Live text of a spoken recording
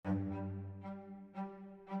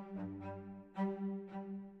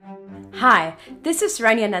Hi, this is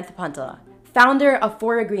Srenia Nanthapantala, founder of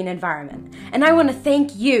For a Green Environment, and I want to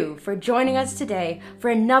thank you for joining us today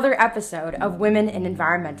for another episode of Women in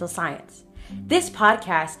Environmental Science. This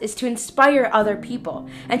podcast is to inspire other people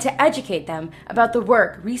and to educate them about the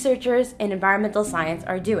work researchers in environmental science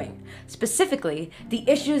are doing, specifically the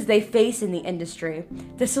issues they face in the industry,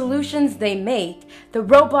 the solutions they make, the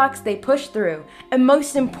roadblocks they push through, and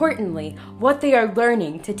most importantly, what they are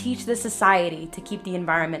learning to teach the society to keep the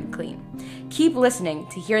environment clean. Keep listening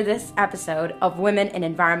to hear this episode of Women in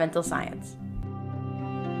Environmental Science.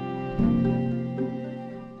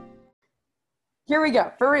 Here we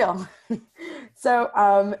go, for real.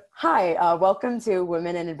 Hi, welcome to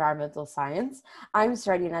Women in Environmental Science. I'm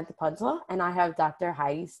Srenia Nanthapantala, and I have Dr.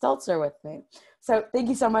 Heidi Stelzer with me. So thank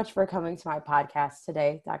you so much for coming to my podcast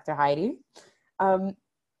today, Dr. Heidi. And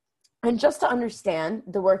just to understand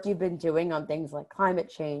the work you've been doing on things like climate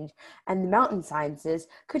change and the mountain sciences,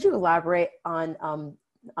 could you elaborate on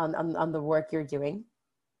the work you're doing?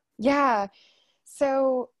 Yeah,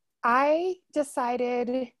 so I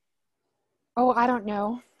decided, I don't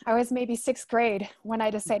know. I was maybe sixth grade when I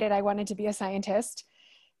decided I wanted to be a scientist.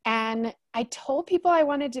 And I told people I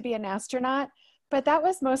wanted to be an astronaut, but that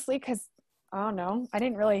was mostly because, I don't know, I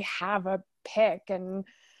didn't really have a pick. And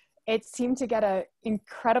it seemed to get an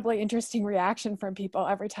incredibly interesting reaction from people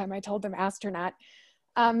every time I told them astronaut.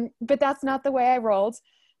 But that's not the way I rolled.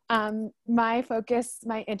 My focus,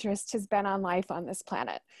 my interest has been on life on this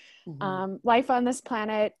planet. Life on this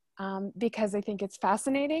planet, because I think it's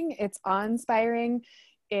fascinating, it's awe-inspiring,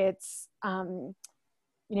 it's, the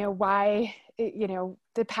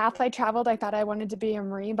path I traveled, I thought I wanted to be a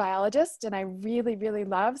marine biologist, and I really, really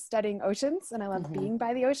love studying oceans, and I love being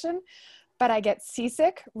by the ocean, but I get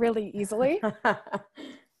seasick really easily.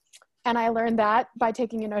 And I learned that by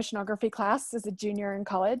taking an oceanography class as a junior in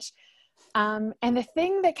college. And the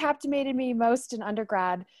thing that captivated me most in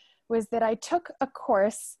undergrad was that I took a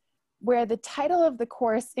course where the title of the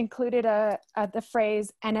course included the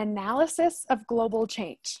phrase, an analysis of global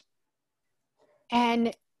change.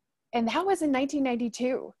 And that was in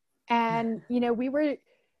 1992. And,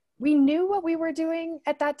 we knew what we were doing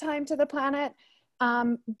at that time to the planet,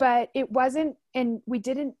 but it wasn't, and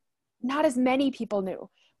not as many people knew.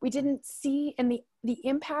 We didn't see, and the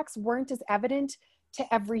impacts weren't as evident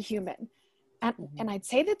to every human. And I'd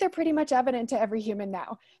say that they're pretty much evident to every human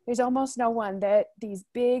now. There's almost no one that these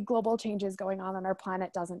big global changes going on our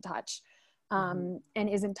planet doesn't touch and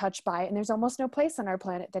isn't touched by. And there's almost no place on our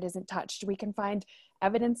planet that isn't touched. We can find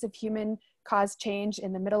evidence of human caused change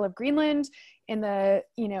in the middle of Greenland, in the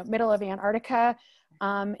middle of Antarctica,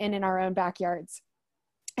 and in our own backyards.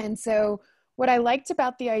 And so what I liked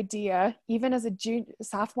about the idea, even as a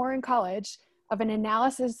sophomore in college, of an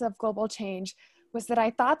analysis of global change was that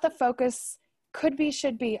I thought the focus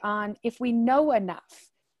should be on, if we know enough.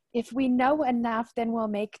 If we know enough, then we'll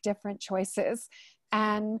make different choices.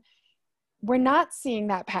 And we're not seeing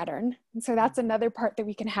that pattern. And so that's another part that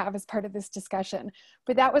we can have as part of this discussion.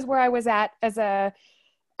 But that was where I was at as I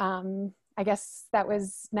guess that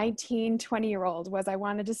was 19, 20-year-old, was I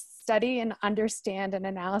wanted to study and understand an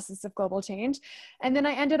analysis of global change. And then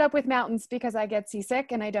I ended up with mountains because I get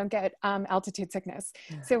seasick and I don't get altitude sickness.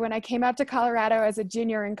 So when I came out to Colorado as a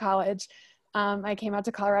junior in college, I came out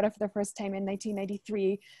to Colorado for the first time in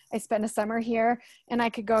 1993. I spent a summer here and I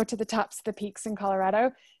could go to the tops of the peaks in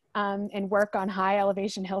Colorado and work on high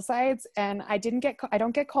elevation hillsides. And I don't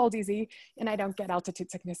get cold easy, and I don't get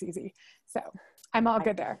altitude sickness easy. So I'm all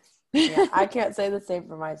good there. Yeah, I can't say the same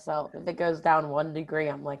for myself. If it goes down 1 degree,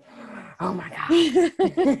 I'm like, oh my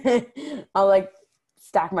God. I'll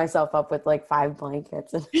stack myself up with 5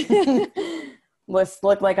 blankets and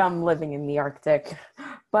look like I'm living in the Arctic.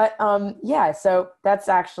 But so that's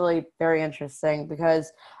actually very interesting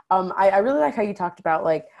because I really like how you talked about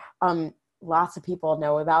lots of people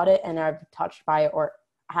know about it and are touched by it or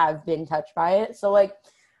have been touched by it. So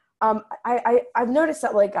I've noticed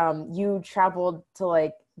that you traveled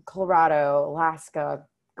to Colorado, Alaska,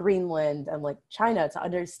 Greenland, and China to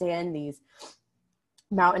understand these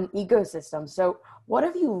mountain ecosystems. So what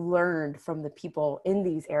have you learned from the people in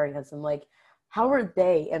these areas, and how are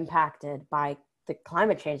they impacted by the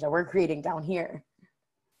climate change that we're creating down here?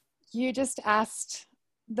 You just asked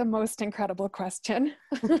the most incredible question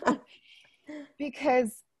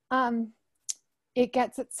because it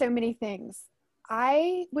gets at so many things.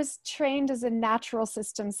 I was trained as a natural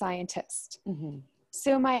system scientist.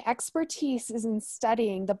 So my expertise is in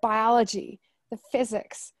studying the biology, the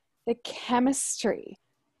physics, the chemistry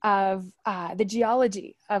of the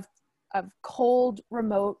geology of cold,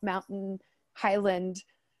 remote mountain highland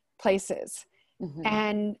places.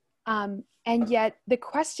 And And yet the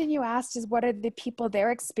question you asked is, what are the people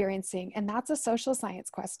they're experiencing? And that's a social science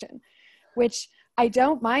question, which I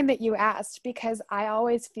don't mind that you asked, because I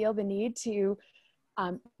always feel the need to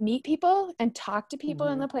meet people and talk to people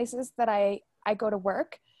in the places that I go to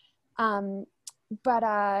work.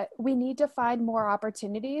 But we need to find more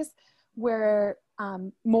opportunities where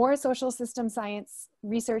more social system science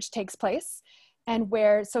research takes place, and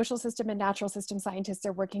where social system and natural system scientists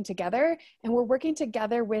are working together, and we're working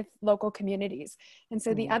together with local communities. And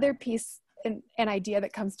so the other piece and idea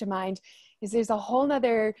that comes to mind is there's a whole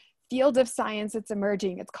nother field of science that's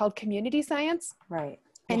emerging. It's called community science. Right.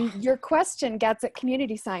 And your question gets at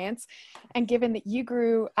community science. And given that you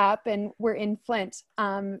grew up and were in Flint,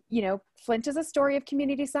 you know, Flint is a story of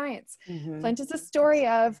community science. Flint is a story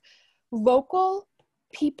of local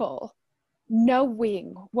people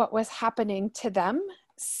knowing what was happening to them,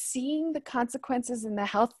 seeing the consequences and the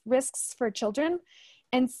health risks for children,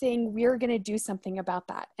 and saying, we're going to do something about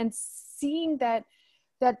that. And seeing that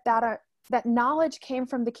knowledge came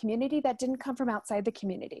from the community, that didn't come from outside the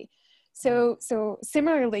community. So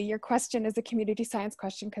similarly, your question is a community science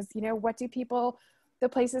question, because, you know, what do people, the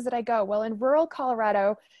places that I go? Well, in rural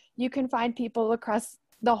Colorado, you can find people across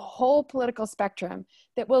the whole political spectrum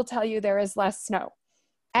that will tell you there is less snow.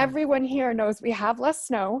 Everyone here knows we have less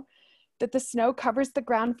snow, that the snow covers the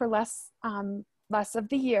ground for less of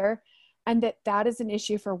the year, and that is an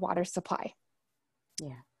issue for water supply.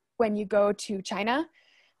 Yeah. When you go to China,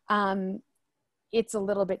 it's a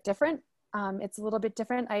little bit different.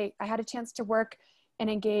 I had a chance to work and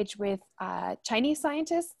engage with Chinese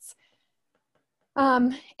scientists.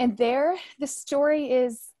 And there, the story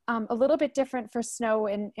is a little bit different for snow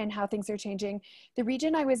and how things are changing. The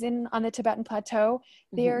region I was in on the Tibetan Plateau,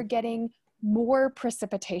 they are getting more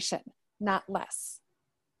precipitation, not less.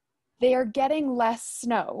 They are getting less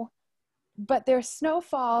snow, but their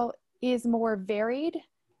snowfall is more varied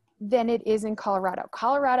than it is in Colorado.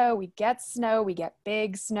 Colorado, we get snow, we get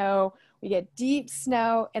big snow, we get deep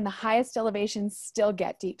snow, and the highest elevations still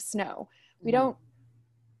get deep snow.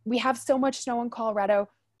 We have so much snow in Colorado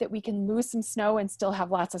that we can lose some snow and still have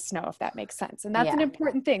lots of snow, if that makes sense. And that's an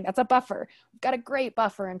important thing. That's a buffer. We've got a great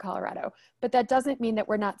buffer in Colorado, but that doesn't mean that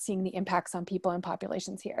we're not seeing the impacts on people and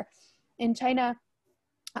populations here. In China,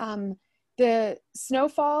 the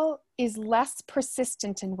snowfall is less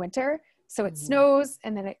persistent in winter. So it snows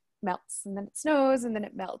and then it melts, and then it snows and then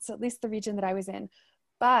it melts, at least the region that I was in.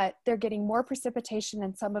 But they're getting more precipitation,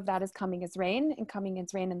 and some of that is coming as rain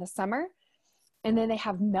in the summer. And then they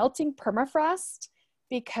have melting permafrost,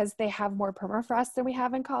 because they have more permafrost than we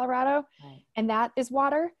have in Colorado. Right. And that is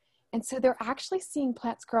water. And so they're actually seeing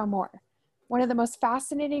plants grow more. One of the most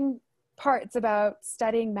fascinating parts about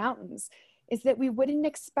studying mountains is that we wouldn't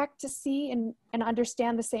expect to see and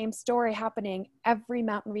understand the same story happening every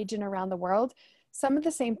mountain region around the world. Some of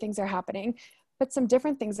the same things are happening, but some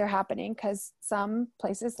different things are happening, because some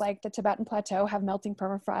places like the Tibetan Plateau have melting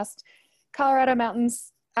permafrost. Colorado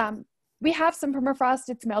mountains, we have some permafrost,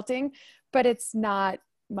 it's melting, but it's not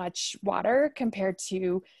much water compared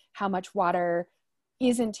to how much water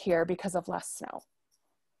isn't here because of less snow.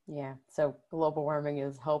 Yeah, so global warming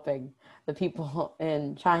is helping the people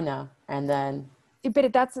in China, and then... But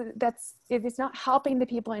it's not helping the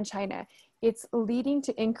people in China. It's leading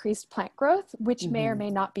to increased plant growth, which may or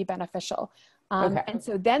may not be beneficial. And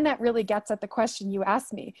so then that really gets at the question you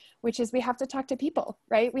asked me, which is, we have to talk to people,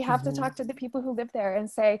 right? We have to talk to the people who live there and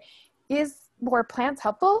say, is more plants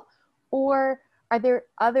helpful? Or are there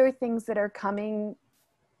other things that are coming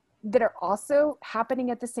that are also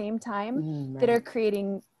happening at the same time that are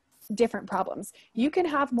creating different problems? You can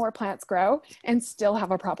have more plants grow and still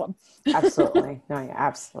have a problem. Absolutely. No, yeah,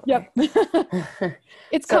 absolutely. Yep.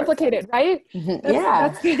 It's complicated, right?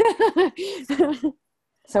 Yeah.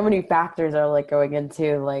 So many factors are like going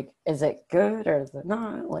into, like, is it good or is it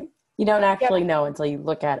not? Like, you don't actually know until you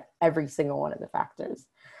look at every single one of the factors.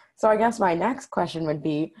 So I guess my next question would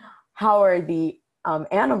be, how are the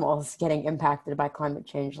animals getting impacted by climate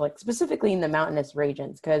change, like specifically in the mountainous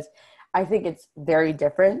regions? Because I think it's very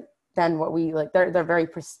different than what we, like, they're very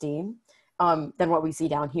pristine than what we see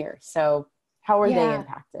down here. So how are they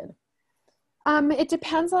impacted? It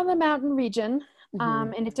depends on the mountain region,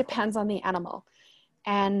 and it depends on the animal.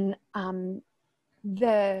 And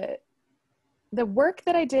the work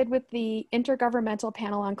that I did with the Intergovernmental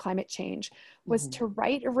Panel on Climate Change was to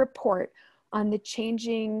write a report on the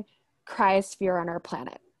changing cryosphere on our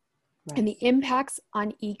planet and the impacts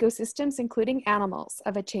on ecosystems, including animals,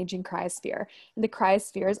 of a changing cryosphere. And the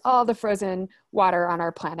cryosphere is all the frozen water on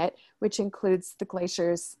our planet, which includes the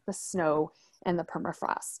glaciers, the snow, and the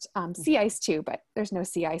permafrost. Sea ice too, but there's no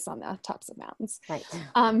sea ice on the tops of mountains. Right.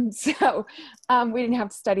 So we didn't have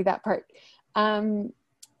to study that part. And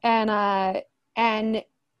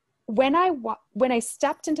when I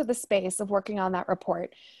stepped into the space of working on that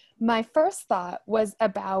report, my first thought was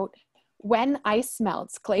about when ice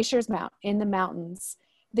melts, glaciers melt in the mountains,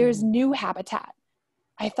 there's new habitat.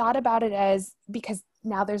 I thought about it as, because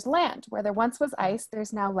now there's land. Where there once was ice,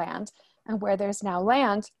 there's now land. And where there's now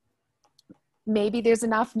land, maybe there's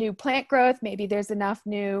enough new plant growth, maybe there's enough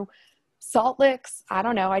new salt licks. I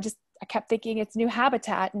don't know. I kept thinking it's new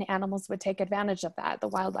habitat and animals would take advantage of that, the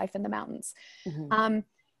wildlife in the mountains.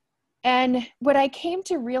 And what I came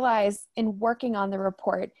to realize in working on the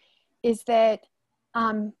report is that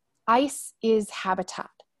ice is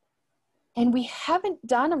habitat. And we haven't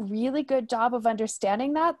done a really good job of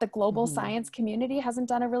understanding that. The global science community hasn't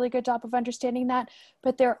done a really good job of understanding that.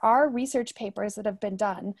 But there are research papers that have been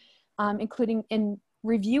done, including in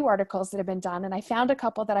review articles that have been done. And I found a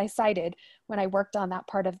couple that I cited when I worked on that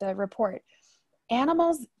part of the report.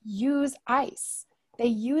 Animals use ice. They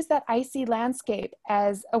use that icy landscape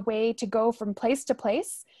as a way to go from place to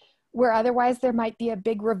place, where otherwise there might be a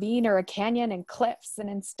big ravine or a canyon and cliffs. And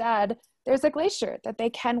instead, there's a glacier that they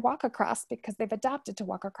can walk across because they've adapted to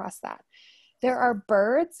walk across that. There are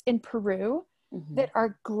birds in Peru that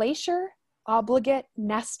are glacier obligate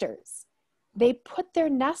nesters. They put their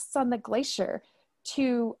nests on the glacier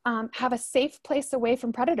to have a safe place away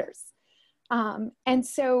from predators. And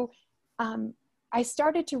so I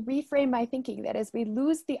started to reframe my thinking that as we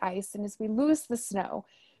lose the ice and as we lose the snow,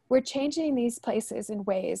 we're changing these places in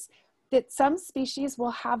ways that some species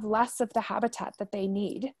will have less of the habitat that they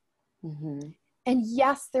need. And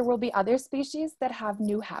yes, there will be other species that have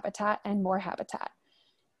new habitat and more habitat.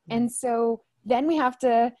 And so then we have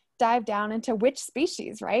to dive down into which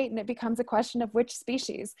species, right? And it becomes a question of which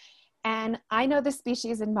species. And I know the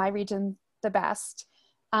species in my region the best.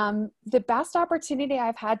 The best opportunity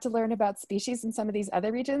I've had to learn about species in some of these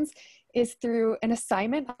other regions is through an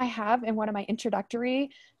assignment I have in one of my introductory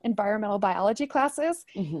environmental biology classes.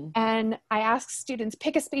 And I ask students,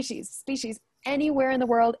 pick a species anywhere in the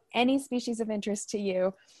world, any species of interest to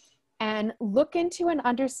you, and look into and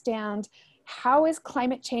understand how is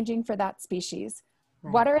climate changing for that species?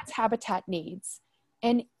 Right. What are its habitat needs?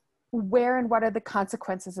 And where and what are the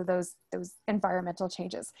consequences of those environmental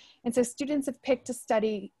changes? And so students have picked to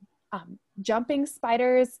study jumping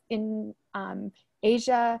spiders in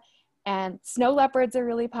Asia, and snow leopards are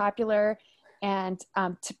really popular, and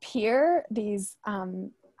tapir, these,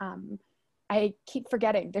 I keep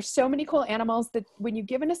forgetting, there's so many cool animals that when you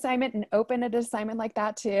give an assignment and open an assignment like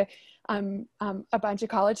that to a bunch of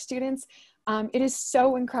college students, it is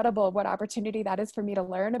so incredible what opportunity that is for me to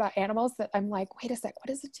learn about animals that I'm like, wait a sec,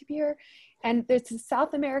 what is a tapir? And there's a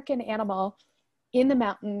South American animal in the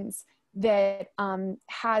mountains that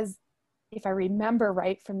has, if I remember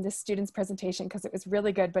right from this student's presentation, because it was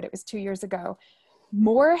really good, but it was 2 years ago,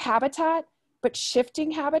 more habitat, but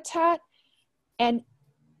shifting habitat. And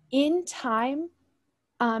in time,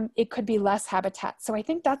 it could be less habitat. So I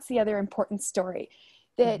think that's the other important story,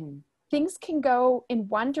 that things can go in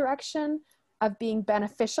one direction of being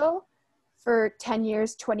beneficial for 10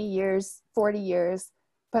 years, 20 years, 40 years,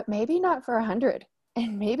 but maybe not for 100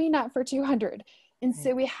 and maybe not for 200. And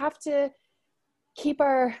so we have to keep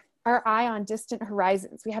our eye on distant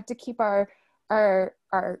horizons. We have to keep our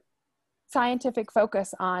scientific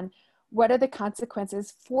focus on what are the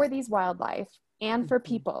consequences for these wildlife and for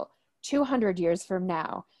people 200 years from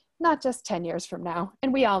now, not just 10 years from now.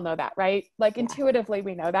 And we all know that, right? Like intuitively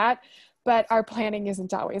we know that, but our planning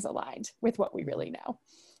isn't always aligned with what we really know.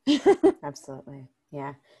 Absolutely.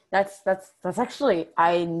 Yeah. That's actually,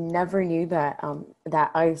 I never knew that,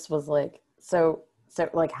 that ice was like, so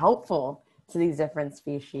like helpful to these different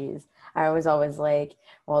species. I was always like,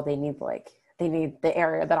 well, they need the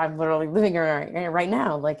area that I'm literally living in right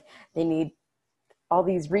now. Like they need all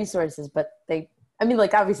these resources, but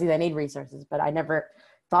obviously they need resources, but I never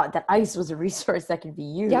thought that ice was a resource that could be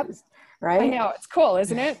used. Right? I know, it's cool,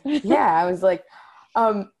 isn't it? Yeah. I was like,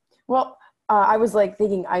 I was like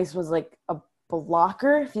thinking ice was like a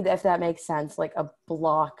blocker, if that makes sense, like a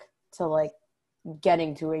block to like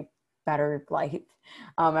getting to a better life.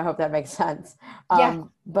 I hope that makes sense.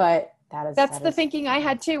 But that's the thinking I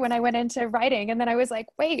had too when I went into writing. And then I was like,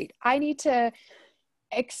 wait, I need to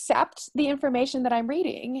accept the information that I'm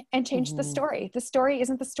reading and change the story. The story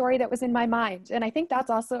isn't the story that was in my mind. And I think that's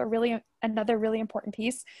also another really important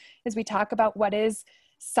piece as we talk about what is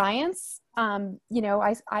science. I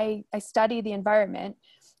study the environment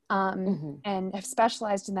and have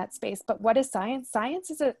specialized in that space, but what is science?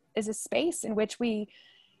 Science is a space in which we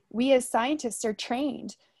we as scientists are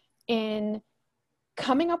trained in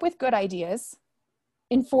coming up with good ideas,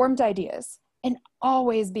 informed ideas, and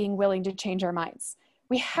always being willing to change our minds.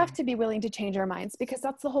 We have to be willing to change our minds, because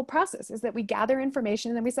that's the whole process, is that we gather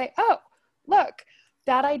information and then we say, oh, look,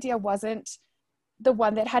 that idea wasn't the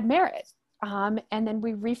one that had merit. And then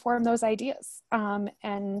we reform those ideas.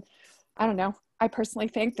 And I don't know, I personally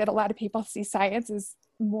think that a lot of people see science as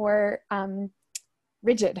more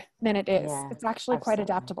rigid than it is. Yeah, it's actually quite absolutely.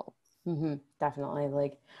 adaptable. Definitely.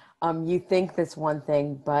 Like, you think this one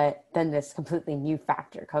thing, but then this completely new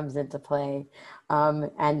factor comes into play.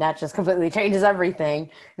 And that just completely changes everything.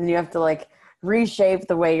 And you have to like reshape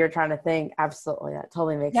the way you're trying to think. Absolutely. That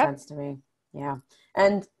totally makes Yep. sense to me. Yeah.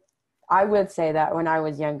 And I would say that when I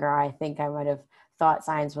was younger, I think I might have thought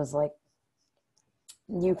science was like,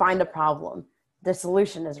 you find a problem, the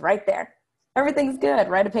solution is right there. Everything's good.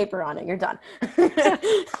 Write a paper on it. You're done.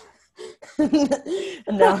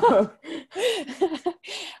 No.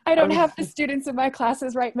 I don't have the students in my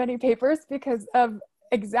classes write many papers because of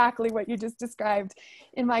exactly what you just described.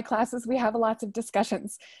 In my classes, we have lots of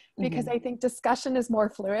discussions because I think discussion is more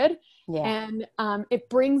fluid, and it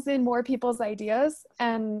brings in more people's ideas.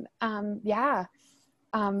 And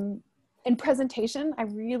in presentation, I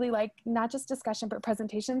really like not just discussion, but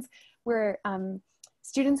presentations where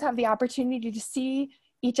students have the opportunity to see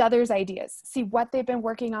each other's ideas, see what they've been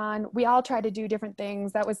working on. We all try to do different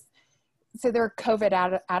things. So there are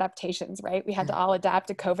COVID adaptations, right? We had to all adapt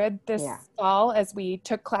to COVID this fall as we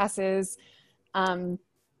took classes and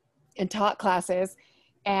taught classes.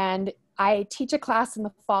 And I teach a class in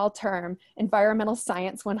the fall term, Environmental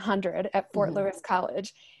Science 100 at Fort Lewis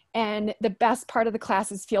College. And the best part of the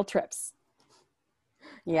class is field trips.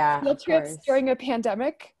 Field trips during a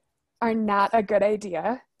pandemic are not a good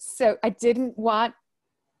idea. So I didn't want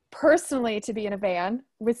personally to be in a van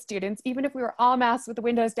with students, even if we were all masked with the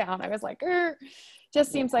windows down. I was like,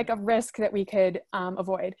 just seems like a risk that we could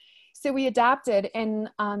avoid. So we adapted, and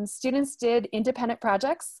students did independent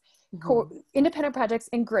projects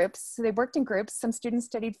in groups. So they worked in groups. Some students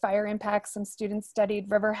studied fire impacts, some students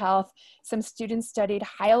studied river health, some students studied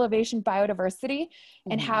high elevation biodiversity,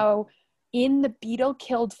 and how in the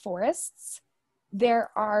beetle-killed forests, there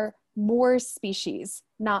are more species,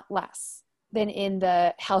 not less, than in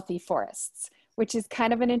the healthy forests, which is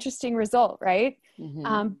kind of an interesting result, right?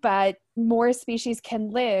 But more species can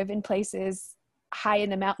live in places high in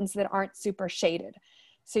the mountains that aren't super shaded.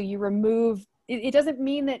 So you remove, it doesn't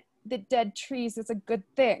mean that the dead trees is a good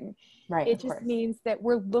thing. Right. It just means that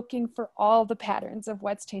we're looking for all the patterns of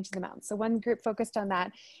what's changing the mountains. So one group focused on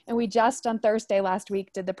that. And we just on Thursday last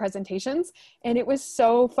week did the presentations, and it was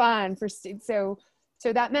so fun for students.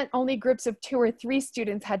 So that meant only groups of 2 or 3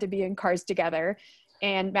 students had to be in cars together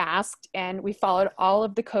and masked. And we followed all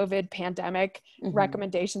of the COVID pandemic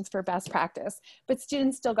recommendations for best practice, but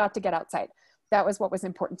students still got to get outside. That was what was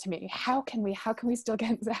important to me. How can we still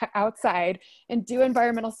get outside and do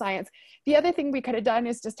environmental science? The other thing we could have done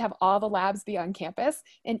is just have all the labs be on campus.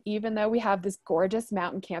 And even though we have this gorgeous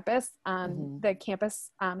mountain campus, the campus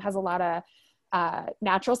has a lot of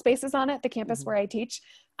natural spaces on it, the campus where I teach.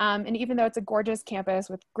 And even though it's a gorgeous campus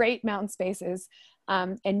with great mountain spaces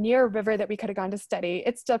and near a river that we could have gone to study,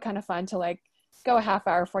 it's still kind of fun to like go a half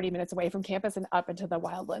hour, 40 minutes away from campus and up into the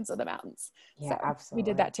wildlands of the mountains. Yeah, so absolutely. We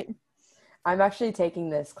did that too. I'm actually taking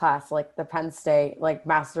this class, like the Penn State, like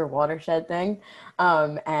Master Watershed thing.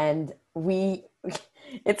 And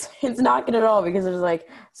it's not good at all because there's like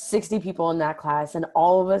 60 people in that class, and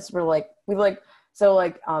all of us were like,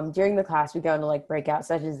 during the class, we go into like breakout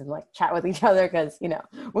sessions and like chat with each other because,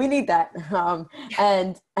 we need that.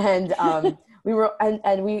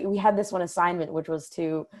 We had this one assignment, which was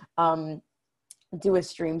to do a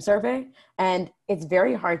stream survey, and it's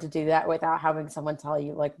very hard to do that without having someone tell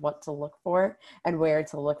you like what to look for and where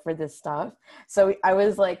to look for this stuff. So I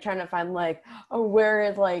was like trying to find like, where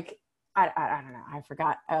is like, I don't know, I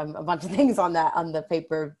forgot a bunch of things on the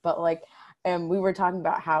paper, but like, we were talking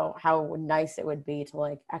about how nice it would be to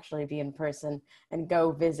like actually be in person and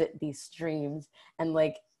go visit these streams and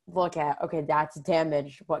like look at, okay, that's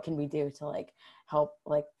damaged, what can we do to like help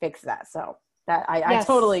like fix that? So that I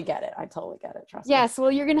totally get it. Trust me. Yes.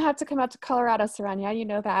 Well, you're going to have to come out to Colorado, Saranya. You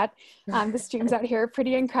know that. The streams out here are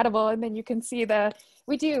pretty incredible. And then you can see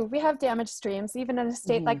we have damaged streams, even in a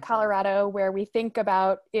state like Colorado, where we think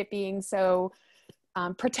about it being so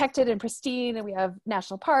protected and pristine, and we have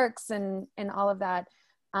national parks and all of that.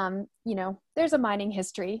 There's a mining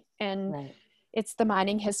history, and it's the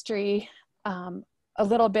mining history, a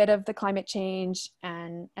little bit of the climate change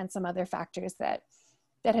and some other factors that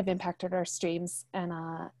have impacted our streams.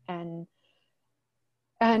 And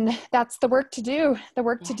And that's the work to do. The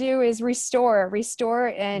work to do is restore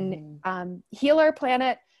and heal our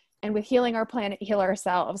planet. And with healing our planet, heal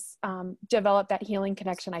ourselves, develop that healing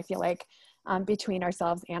connection, I feel like, between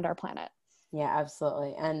ourselves and our planet. Yeah,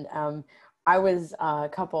 absolutely. And I was a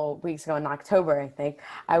couple weeks ago in October, I think,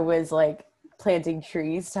 I was like planting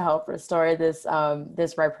trees to help restore this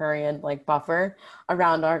this riparian like buffer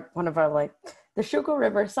around one of our like the Schuylkill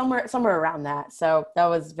River, somewhere around that. So that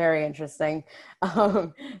was very interesting.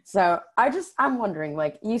 So I'm wondering,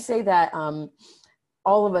 like you say that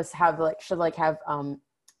all of us have like should like have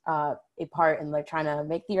a part in like trying to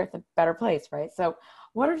make the earth a better place, right? So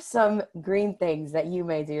what are some green things that you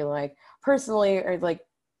may do, like personally, or like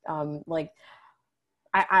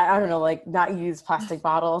I don't know, like not use plastic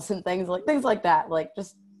bottles and things like that. Like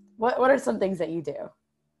just what are some things that you do?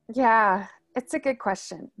 Yeah, it's a good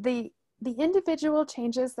question. The individual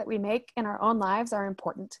changes that we make in our own lives are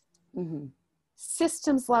important. Mm-hmm.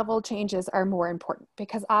 Systems level changes are more important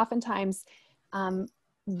because oftentimes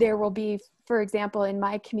there will be, for example, in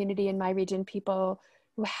my community, in my region, people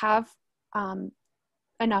who have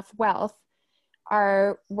enough wealth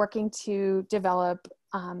are working to develop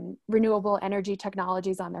renewable energy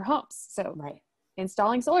technologies on their homes. So Right.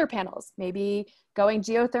 installing solar panels, maybe going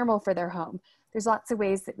geothermal for their home. There's lots of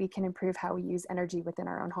ways that we can improve how we use energy within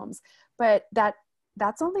our own homes. But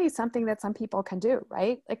that's only something that some people can do,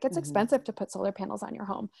 right? Like it's expensive to put solar panels on your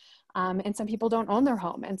home. And some people don't own their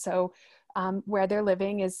home. And so where they're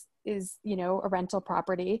living is, you know, a rental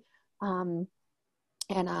property. And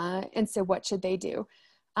so what should they do?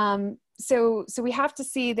 So we have to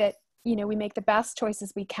see that, you know, we make the best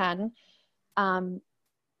choices we can,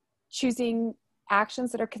 choosing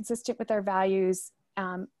actions that are consistent with our values,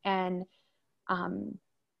 and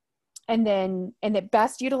that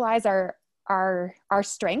best utilize our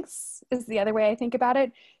strengths is the other way I think about it.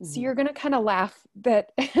 Mm-hmm. So you're going to kind of laugh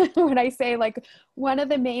that when I say, like, one of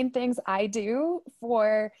the main things I do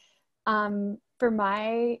for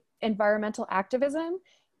my environmental activism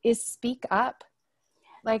is speak up.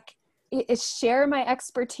 Like, is share my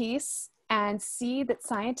expertise and see that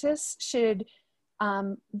scientists should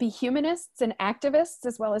be humanists and activists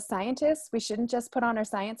as well as scientists. We shouldn't just put on our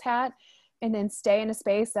science hat and then stay in a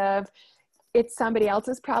space of it's somebody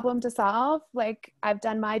else's problem to solve. Like, I've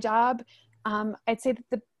done my job. I'd say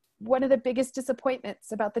that one of the biggest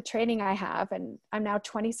disappointments about the training I have, and I'm now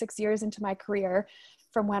 26 years into my career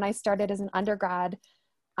from when I started as an undergrad.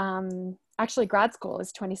 Actually, grad school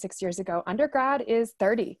is 26 years ago. Undergrad is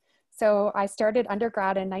 30. So I started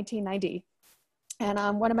undergrad in 1990.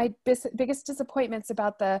 And one of my biggest disappointments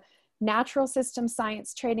about the natural system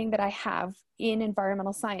science training that I have in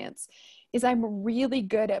environmental science is I'm really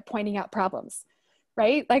good at pointing out problems,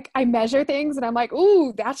 right? Like, I measure things and I'm like,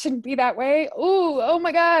 ooh, that shouldn't be that way. Ooh, oh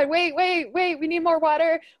my God, wait, we need more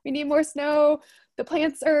water. We need more snow. The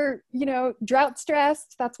plants are, you know, drought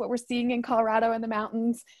stressed. That's what we're seeing in Colorado in the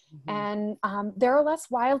mountains. Mm-hmm. And there are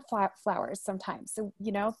less wildflowers sometimes. So,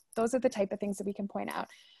 you know, those are the type of things that we can point out.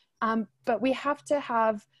 But we have to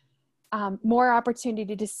have more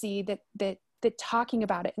opportunity to see that talking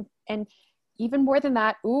about it. And even more than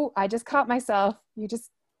that, ooh, I just caught myself.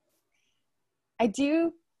 I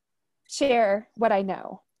do share what I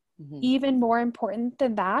know. Mm-hmm. Even more important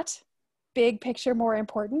than that, big picture more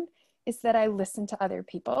important, is that I listen to other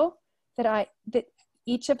people, that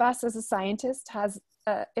each of us as a scientist has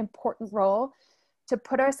an important role to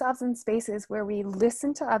put ourselves in spaces where we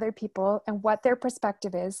listen to other people and what their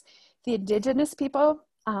perspective is, the indigenous people,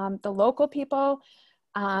 the local people.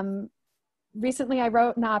 Recently I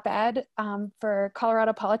wrote an op-ed for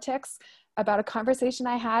Colorado Politics about a conversation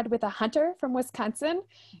I had with a hunter from Wisconsin,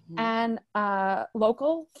 mm-hmm. and a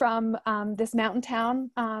local from this mountain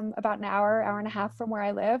town about an hour and a half from where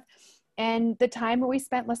I live, and the time we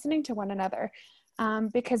spent listening to one another.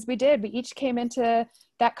 Because we each came into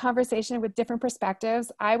that conversation with different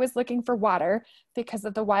perspectives. I was looking for water because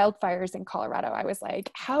of the wildfires in Colorado. I was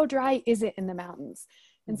like, how dry is it in the mountains?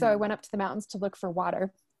 And mm-hmm. so I went up to the mountains to look for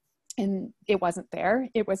water, and it wasn't there.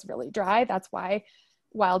 It was really dry. That's why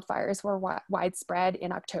wildfires were widespread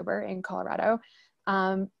in October in Colorado.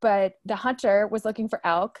 But the hunter was looking for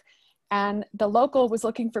elk, and the local was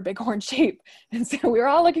looking for bighorn sheep. And so we were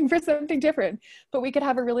all looking for something different, but we could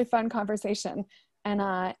have a really fun conversation and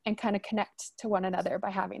kind of connect to one another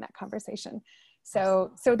by having that conversation.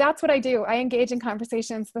 So that's what I do. I engage in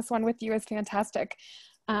conversations. This one with you is fantastic.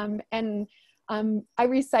 And I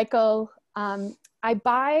recycle. I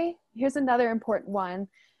buy, here's another important one.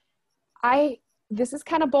 This is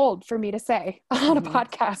kind of bold for me to say on a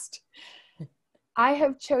podcast. I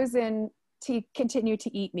have chosen to continue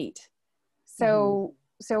to eat meat. So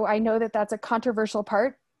so I know that that's a controversial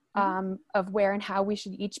part of where and how we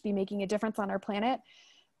should each be making a difference on our planet.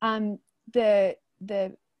 The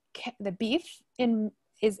beef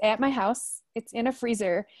is at my house. It's in a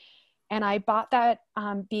freezer. And I bought that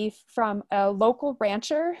beef from a local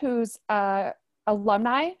rancher who's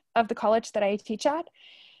alumni of the college that I teach at.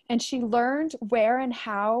 And she learned where and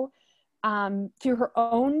how through her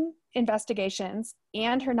own investigations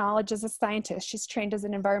and her knowledge as a scientist. She's trained as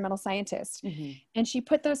an environmental scientist. And she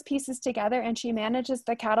put those pieces together and she manages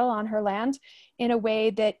the cattle on her land in a way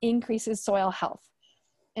that increases soil health.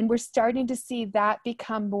 And we're starting to see that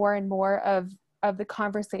become more and more of the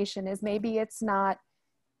conversation, is maybe it's not,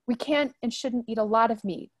 we can't and shouldn't eat a lot of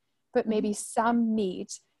meat, but maybe some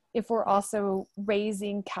meat if we're also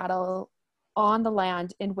raising cattle on the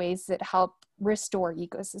land in ways that help restore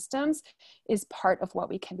ecosystems is part of what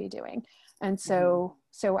we can be doing. And so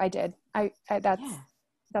I did.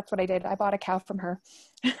 That's what I did. I bought a cow from her.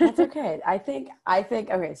 That's okay. I think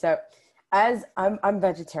okay, so as I'm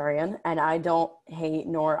vegetarian and I don't hate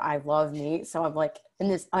nor I love meat, so I'm like in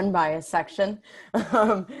this unbiased section.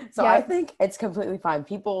 I think it's completely fine.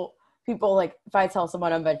 People like, if I tell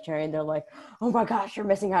someone I'm vegetarian, they're like, oh my gosh, you're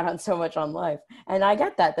missing out on so much on life. And I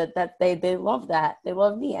get that they love that. They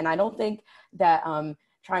love meat. And I don't think that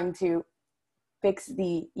trying to fix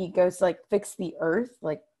the fix the earth,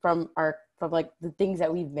 like from like the things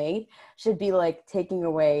that we've made, should be like taking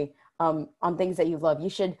away on things that you love. You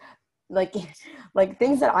should like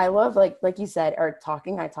things that I love, like you said, are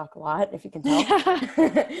talking. I talk a lot, if you can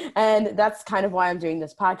tell. And that's kind of why I'm doing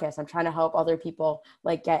this podcast. I'm trying to help other people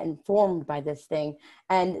like get informed by this thing.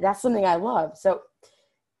 And that's something I love. So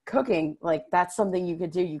cooking, like, that's something you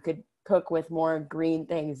could do. You could cook with more green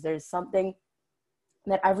things. There's something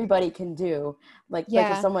that everybody can do. Like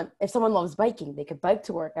if someone loves biking, they could bike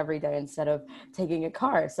to work every day instead of taking a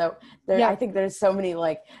car. So I think there's so many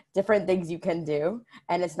like different things you can do,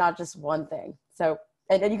 and it's not just one thing. So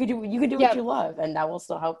and you can do what you love, and that will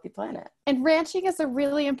still help the planet. And ranching is a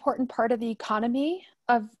really important part of the economy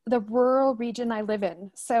of the rural region I live in.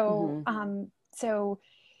 So so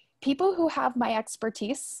people who have my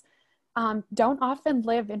expertise don't often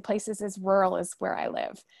live in places as rural as where I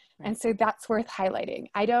live. And so that's worth highlighting.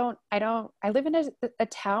 I live in a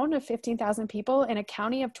town of 15,000 people in a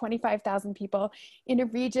county of 25,000 people in a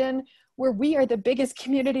region where we are the biggest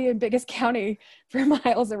community and biggest county for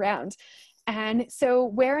miles around. And so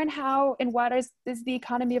where and how and what is the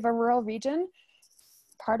economy of a rural region?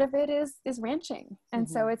 Part of it is ranching. And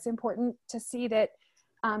so it's important to see that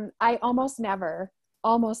I almost never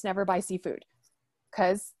buy seafood,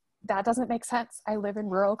 because that doesn't make sense. I live in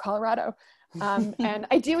rural Colorado. And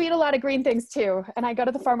I do eat a lot of green things too. And I go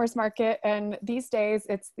to the farmer's market, and these days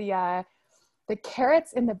it's the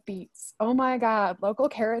carrots and the beets. Oh my God, local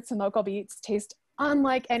carrots and local beets taste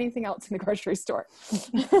unlike anything else in the grocery store.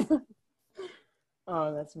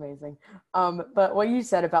 Oh, that's amazing. But what you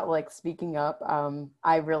said about like speaking up,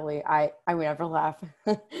 I never laugh.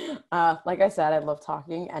 Like I said, I love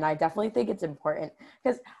talking, and I definitely think it's important,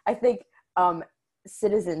 because I think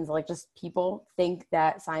citizens, like just people, think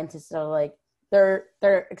that scientists are like,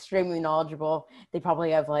 they're extremely knowledgeable. They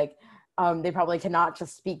probably have like they probably cannot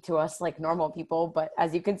just speak to us like normal people, but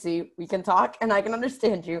as you can see, we can talk, and I can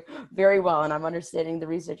understand you very well, and I'm understanding the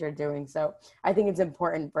research you're doing. So I think it's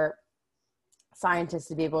important for scientists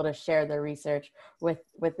to be able to share their research with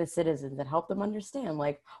the citizens and help them understand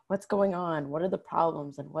like what's going on, what are the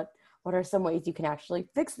problems, and what are some ways you can actually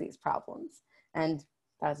fix these problems. And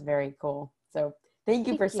that's very cool. So thank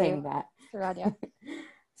you for saying that. Saradya.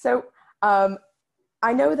 So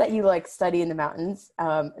I know that you like study in the mountains,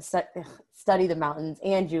 study the mountains,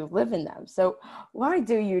 and you live in them. So why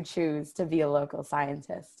do you choose to be a local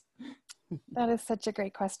scientist? That is such a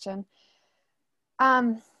great question.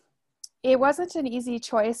 It wasn't an easy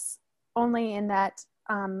choice, only in that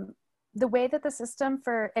the way that the system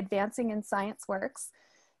for advancing in science works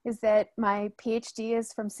is that my PhD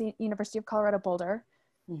is from University of Colorado Boulder.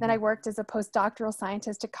 Then I worked as a postdoctoral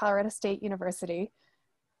scientist at Colorado State University.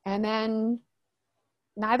 And then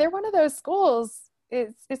neither one of those schools,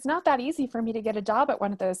 it's not that easy for me to get a job at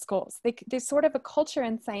one of those schools. There's sort of a culture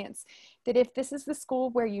in science that if this is the school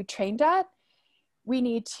where you trained at, we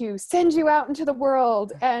need to send you out into the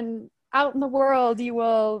world, and out in the world you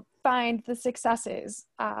will find the successes,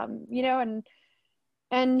 and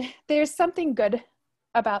there's something good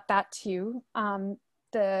about that too.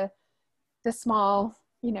 The small,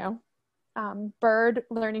 bird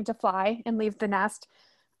learning to fly and leave the nest.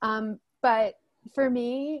 But for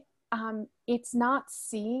me, it's not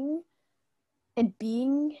seeing and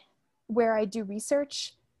being where I do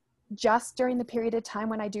research just during the period of time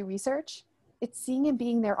when I do research. it's seeing and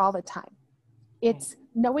being there all the time. It's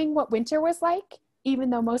knowing what winter was like, even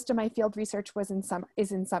though most of my field research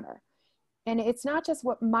is in summer. And it's not just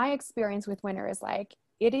what my experience with winter is like.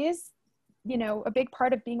 It is, you know, a big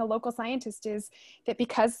part of being a local scientist is that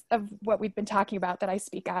because of what we've been talking about, that I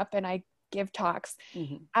speak up and I give talks.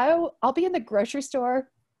 I'll be in the grocery store.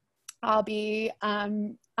 I'll be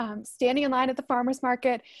standing in line at the farmer's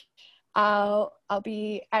market. I'll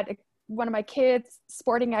be at one of my kids'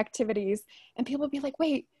 sporting activities, and people will be like,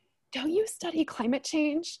 wait, don't you study climate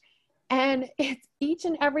change? And it's each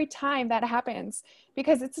and every time that happens,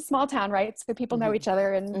 because it's a small town, right? So people know each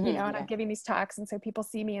other, and, you know, and I'm giving these talks. And so people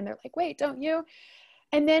see me and they're like, wait, don't you?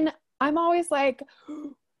 And then I'm always like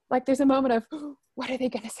there's a moment of, what are they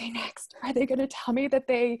going to say next? Are they going to tell me that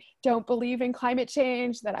they don't believe in climate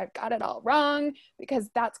change, that I've got it all wrong? Because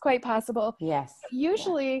that's quite possible. Yes.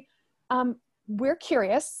 Usually, we're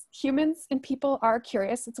curious. Humans and people are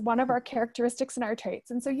curious. It's one of our characteristics and our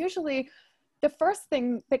traits. And so usually the first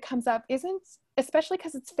thing that comes up isn't, especially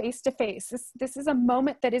because it's face-to-face, this is a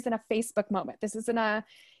moment that isn't a Facebook moment. This isn't a,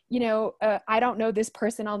 you know, I don't know this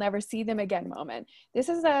person, I'll never see them again moment. This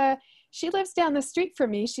is a, she lives down the street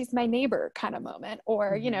from me, she's my neighbor kind of moment,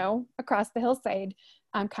 or, you know, across the hillside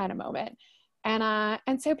kind of moment.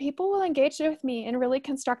 And so people will engage with me in really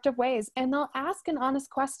constructive ways, and they'll ask an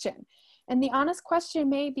honest question. And the honest question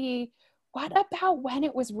may be, what about when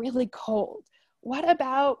it was really cold? What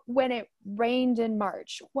about when it rained in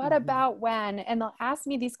March? What about when? And they'll ask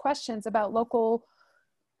me these questions about local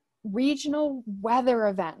regional weather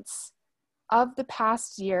events of the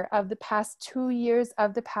past year, of the past 2 years,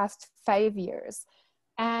 of the past 5 years.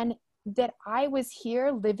 And that I was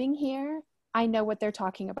here, living here, I know what they're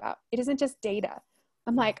talking about. It isn't just data.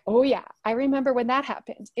 I'm like, oh yeah, I remember when that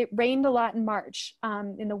happened. It rained a lot in March.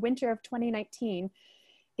 In the winter of 2019,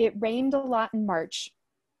 it rained a lot in March.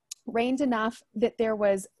 Rained enough that there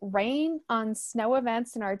was rain on snow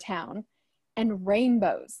events in our town and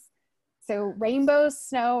rainbows. So rainbows,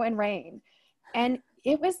 snow, and rain. And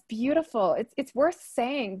it was beautiful. It's worth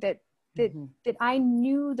saying that I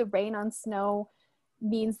knew the rain on snow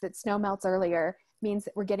means that snow melts earlier, means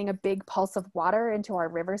that we're getting a big pulse of water into our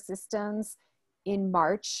river systems in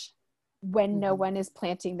March when no one is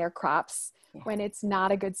planting their crops, when it's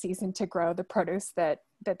not a good season to grow the produce that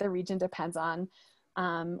the region depends on,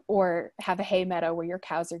 or have a hay meadow where your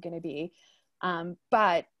cows are going to be.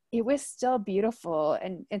 But it was still beautiful.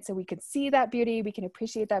 And so we could see that beauty, we can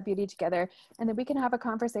appreciate that beauty together, and then we can have a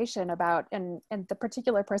conversation about, and the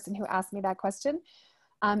particular person who asked me that question,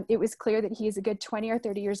 it was clear that he is a good 20 or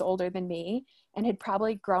 30 years older than me and had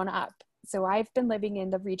probably grown up. So I've been living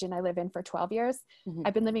in the region I live in for 12 years.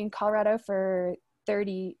 I've been living in Colorado for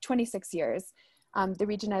 26 years. The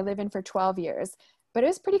region I live in for 12 years. But it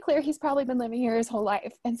was pretty clear he's probably been living here his whole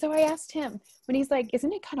life. And so I asked him when he's like,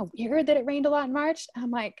 isn't it kind of weird that it rained a lot in March?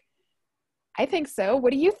 I'm like, I think so.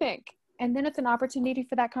 What do you think? And then it's an opportunity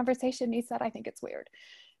for that conversation. He said, I think it's weird.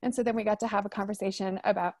 And so then we got to have a conversation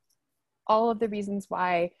about all of the reasons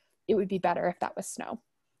why it would be better if that was snow.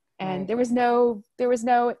 And there was no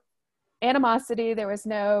animosity. There was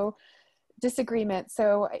no disagreement.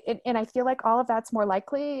 So, and I feel like all of that's more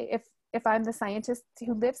likely if I'm the scientist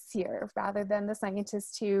who lives here rather than the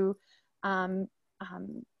scientist who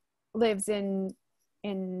lives in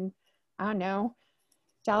I don't know,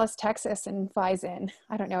 Dallas, Texas, and flies in.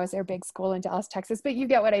 I don't know, is there a big school in Dallas, Texas? But you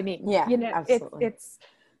get what I mean. Yeah, you know, absolutely. it's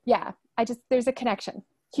there's a connection,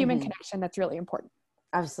 human connection that's really important.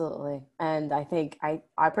 Absolutely. And I think I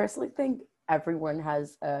personally think everyone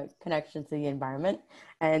has a connection to the environment,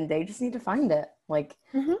 and they just need to find it, like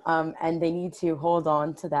and they need to hold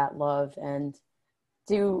on to that love and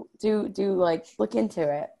do like look into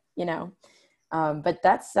it, you know. But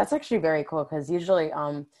that's actually very cool, because usually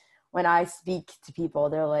when I speak to people,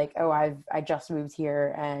 they're like, oh, I just moved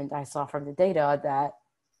here and I saw from the data that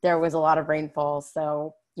there was a lot of rainfall,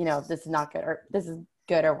 so you know, this is not good, or this is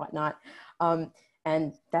good, or whatnot.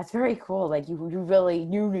 And that's very cool. Like you really,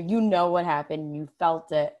 you know what happened, you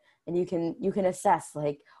felt it, and you can assess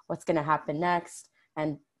like what's going to happen next.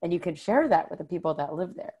 And you can share that with the people that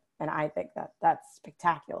live there. And I think that's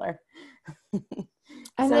spectacular. And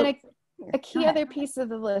so, then a key other piece of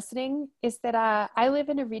the listening is that I live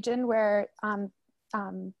in a region where the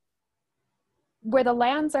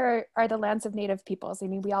lands are the lands of Native peoples. I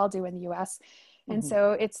mean, we all do in the U.S. And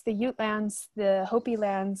so it's the Ute lands, the Hopi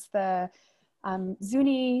lands, the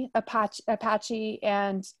Zuni, Apache,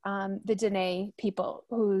 and the Dene people,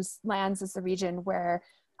 whose lands is the region where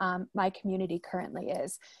my community currently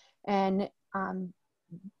is. And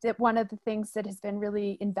that one of the things that has been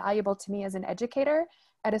really invaluable to me as an educator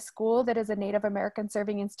at a school that is a Native American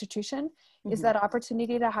serving institution is that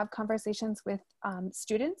opportunity to have conversations with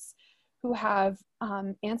students who have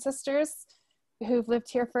ancestors who've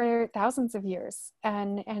lived here for thousands of years.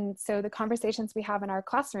 And so the conversations we have in our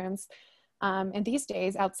classrooms, and these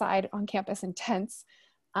days outside on campus in tents,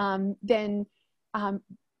 then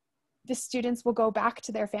the students will go back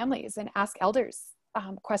to their families and ask elders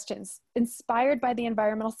questions inspired by the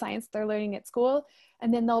environmental science they're learning at school.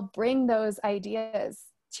 And then they'll bring those ideas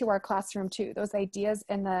to our classroom too, those ideas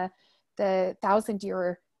in the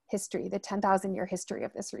 1,000-year history, the 10,000-year history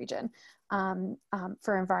of this region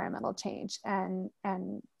for environmental change. And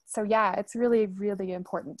so, yeah, it's really, really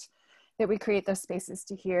important that we create those spaces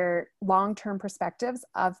to hear long-term perspectives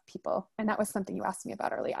of people. And that was something you asked me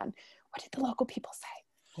about early on. What did the local people say?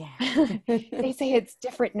 Yeah. They say it's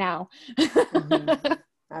different now.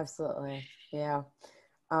 Absolutely. Yeah.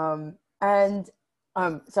 So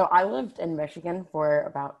I lived in Michigan for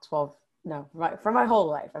about for my whole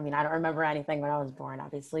life. I mean, I don't remember anything when I was born,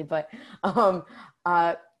 obviously, but for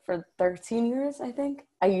 13 years, I think.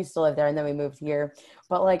 I used to live there and then we moved here.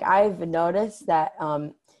 But like I've noticed that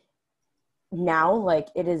now like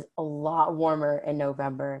it is a lot warmer in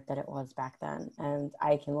November than it was back then. And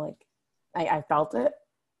I can I felt it.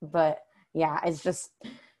 But yeah, it's just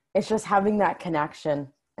having that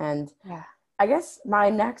connection. And yeah. I guess my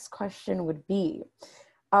next question would be,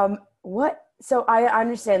 so I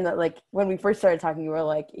understand that like when we first started talking, you were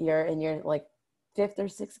like, you're in your like 5th or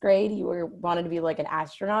 6th grade, you wanted to be like an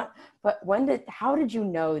astronaut, but how did you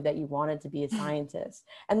know that you wanted to be a scientist?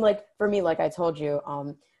 And like, for me, like I told you,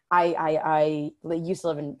 I used to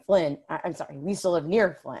live in Flint. We used to live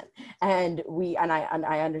near Flint, and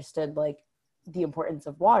I understood like the importance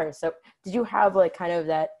of water. So did you have like kind of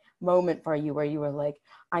that moment for you where you were like,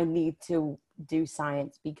 I need to do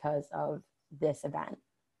science because of this event?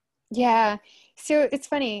 Yeah. So it's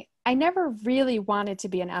funny. I never really wanted to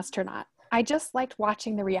be an astronaut. I just liked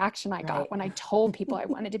watching the reaction I got when I told people I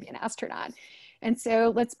wanted to be an astronaut. And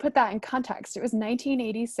so let's put that in context. It was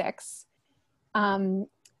 1986. I'm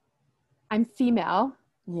female,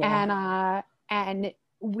 and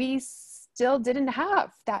we still didn't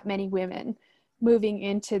have that many women moving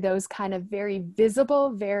into those kind of very visible,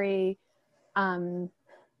 very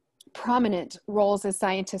prominent roles as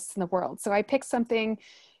scientists in the world. So I picked something,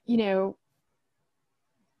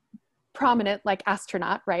 prominent, like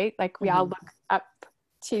astronaut, right? Like we all look up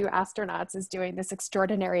to astronauts as doing this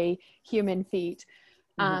extraordinary human feat.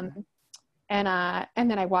 And then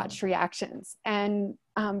I watched reactions, and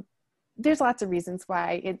there's lots of reasons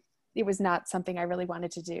why it was not something I really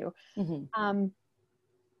wanted to do.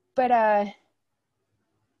 But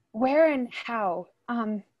where and how?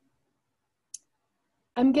 I'm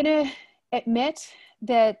gonna admit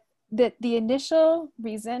that the initial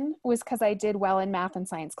reason was because I did well in math and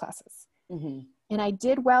science classes. And I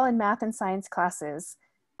did well in math and science classes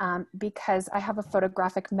because I have a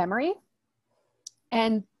photographic memory.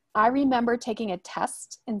 And I remember taking a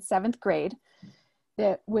test in 7th grade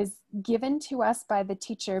that was given to us by the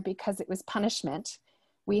teacher because it was punishment.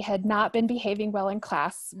 We had not been behaving well in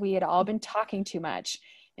class. We had all been talking too much.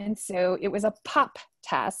 And so it was a pop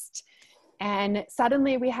test. And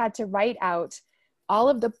suddenly we had to write out all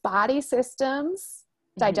of the body systems,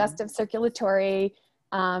 digestive, circulatory,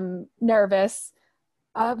 nervous,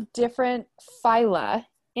 of different phyla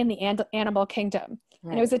in the animal kingdom.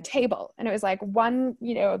 Right. And it was a table, and it was like one,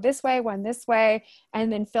 this way, one this way,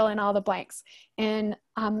 and then fill in all the blanks. And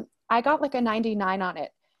I got like a 99 on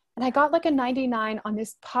it. And I got like a 99 on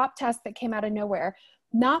this pop test that came out of nowhere,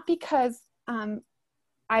 not because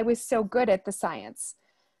I was so good at the science,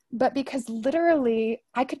 but because literally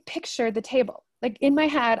I could picture the table. Like in my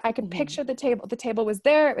head, I could picture the table. The table was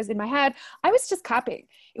there. It was in my head. I was just copying.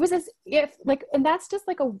 It was as if and that's just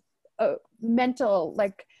like a mental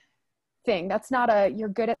thing. That's not you're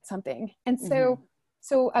good at something. And so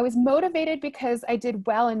I was motivated because I did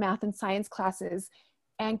well in math and science classes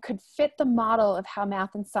and could fit the model of how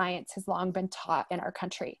math and science has long been taught in our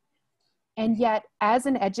country. And yet, as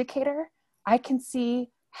an educator, I can see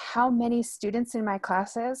how many students in my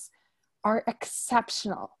classes are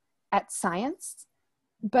exceptional at science,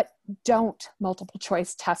 but don't multiple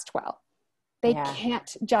choice test well. They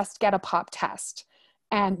can't just get a pop test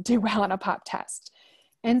and do well on a pop test.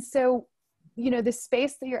 And so, the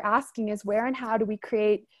space that you're asking is where and how do we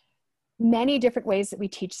create many different ways that we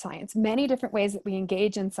teach science, many different ways that we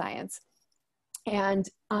engage in science, and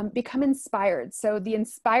become inspired. So the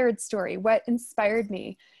inspired story, what inspired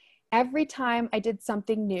me? Every time I did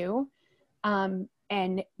something new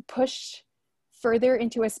and pushed further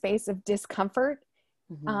into a space of discomfort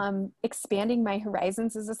Mm-hmm. expanding my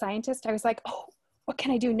horizons as a scientist. I was like, oh, what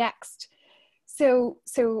can I do next? So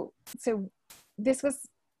this was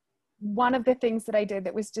one of the things that I did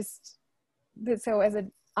that was just, so as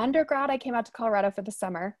an undergrad, I came out to Colorado for the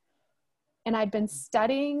summer, and I'd been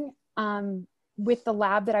studying with the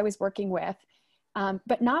lab that I was working with,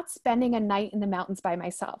 but not spending a night in the mountains by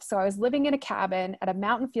myself. So I was living in a cabin at a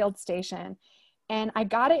mountain field station, and I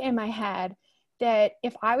got it in my head that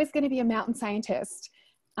if I was going to be a mountain scientist,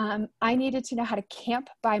 I needed to know how to camp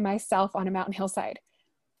by myself on a mountain hillside.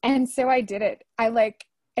 And so I did it.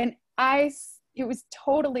 It was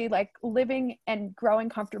totally like living and growing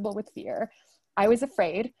comfortable with fear. I was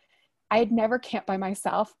afraid. I had never camped by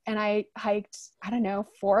myself, and I hiked,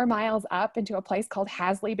 4 miles up into a place called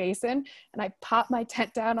Hasley Basin, and I popped my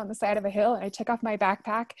tent down on the side of a hill, and I took off my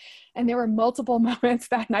backpack, and there were multiple moments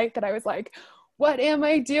that night that I was like, what am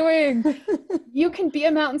I doing? You can be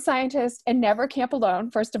a mountain scientist and never camp alone.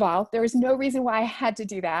 First of all, there was no reason why I had to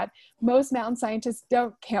do that. Most mountain scientists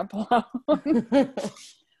don't camp alone.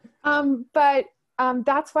 But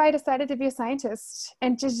that's why I decided to be a scientist,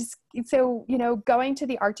 and going to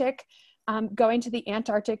the Arctic, going to the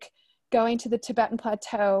Antarctic, going to the Tibetan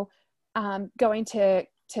Plateau, going to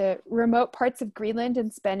remote parts of Greenland,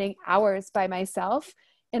 and spending hours by myself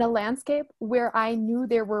in a landscape where I knew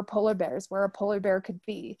there were polar bears, where a polar bear could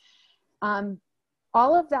be.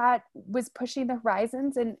 All of that was pushing the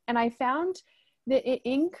horizons, and I found that it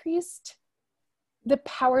increased the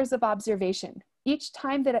powers of observation. Each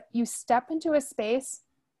time that you step into a space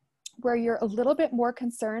where you're a little bit more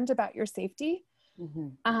concerned about your safety,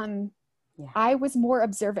 I was more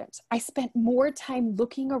observant. I spent more time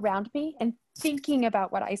looking around me and thinking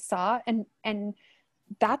about what I saw, and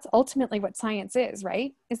that's ultimately what science is,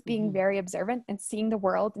 right? Is being very observant and seeing the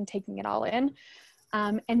world and taking it all in,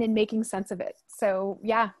 and then making sense of it. So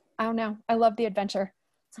yeah, I don't know. I love the adventure.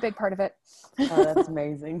 It's a big part of it. Oh, that's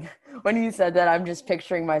amazing. When you said that, I'm just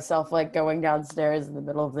picturing myself like going downstairs in the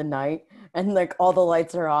middle of the night and like all the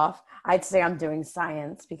lights are off. I'd say I'm doing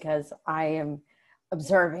science because I am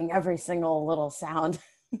observing every single little sound.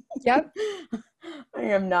 Yep. I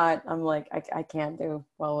am not. I'm like, I can't do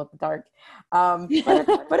well with the dark.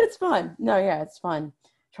 But it's fun. No, yeah, it's fun.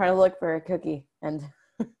 Trying to look for a cookie and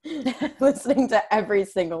listening to every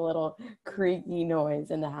single little creaky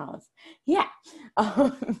noise in the house. Yeah.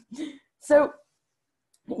 So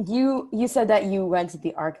you said that you went to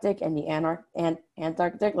the Arctic and the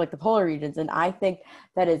Antarctic, like the polar regions, and I think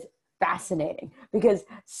that is fascinating because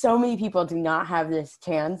so many people do not have this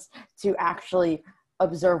chance to actually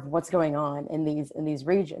observe what's going on in these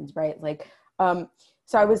regions, right? Like,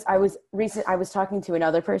 so I was talking to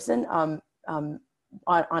another person on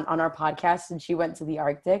our podcast, and she went to the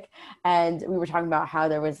Arctic, and we were talking about how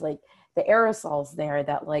there was like the aerosols there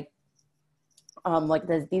that like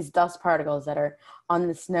there's these dust particles that are on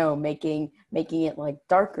the snow, making it like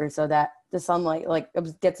darker so that the sunlight like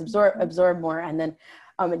gets absorbed more, and then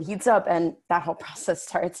it heats up, and that whole process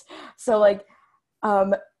starts. So like,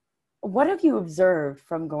 what have you observed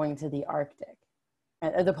from going to the Arctic,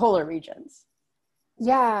 the polar regions?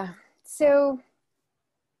 Yeah. So,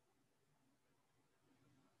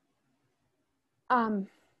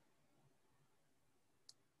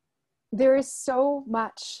 there is so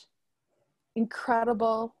much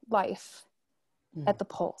incredible life at the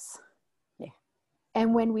poles. Yeah.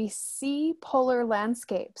 And when we see polar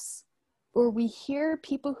landscapes, or we hear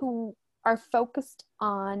people who are focused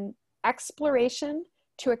on exploration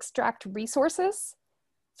to extract resources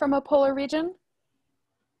from a polar region,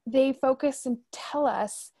 they focus and tell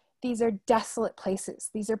us these are desolate places.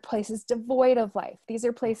 These are places devoid of life. These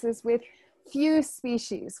are places with few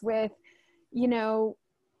species, with,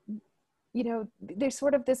 there's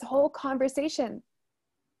sort of this whole conversation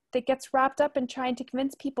that gets wrapped up in trying to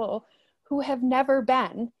convince people who have never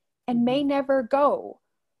been and may never go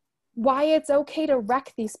why it's okay to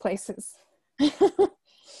wreck these places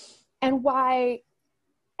and why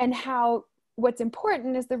and how what's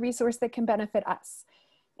important is the resource that can benefit us.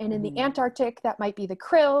 And in the Antarctic, that might be the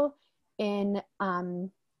krill, in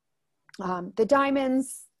the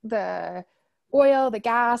diamonds, the oil, the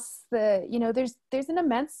gas, there's an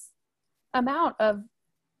immense amount of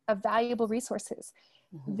valuable resources.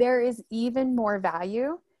 There is even more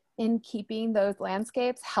value in keeping those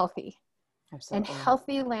landscapes healthy. Absolutely. And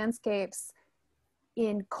healthy landscapes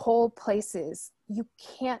in cold places, you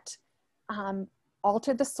can't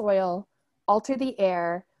alter the soil, alter the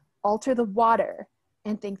air, alter the water,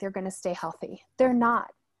 and think they're going to stay healthy. They're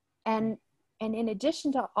not. And in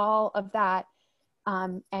addition to all of that,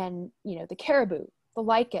 the caribou, the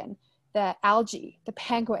lichen, the algae, the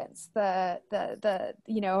penguins,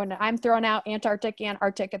 and I'm throwing out Antarctic and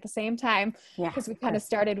Arctic at the same time, because we kind of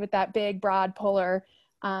started with that big, broad polar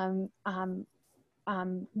one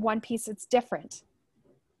piece that's different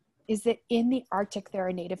is that in the Arctic, there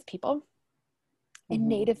are native people, and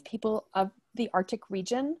native people of the Arctic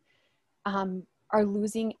region are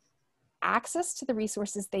losing access to the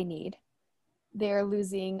resources they need. They're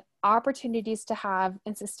losing opportunities to have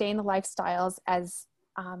and sustain the lifestyles as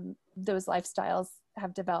those lifestyles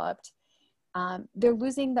have developed. They're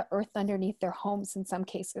losing the earth underneath their homes in some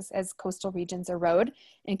cases as coastal regions erode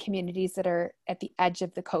and communities that are at the edge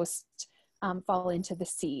of the coast fall into the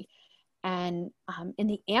sea. And in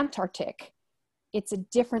the Antarctic, it's a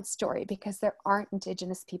different story because there aren't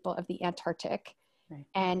indigenous people of the Antarctic. Right.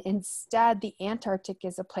 And instead, the Antarctic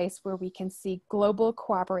is a place where we can see global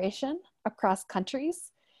cooperation across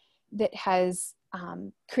countries that has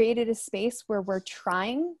created a space where we're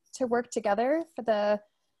trying to work together for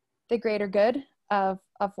the greater good of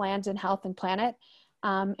land and health and planet.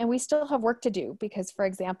 And we still have work to do because, for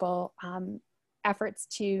example, efforts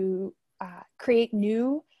to create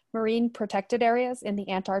new marine protected areas in the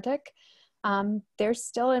Antarctic, they're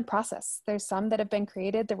still in process. There's some that have been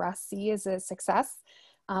created. The Ross Sea is a success,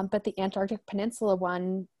 but the Antarctic Peninsula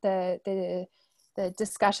one, the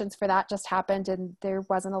discussions for that just happened, and there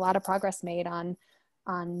wasn't a lot of progress made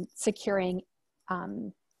on securing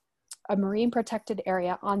a marine protected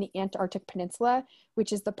area on the Antarctic Peninsula,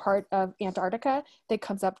 which is the part of Antarctica that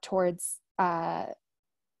comes up towards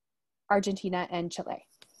Argentina and Chile.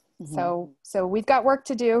 So we've got work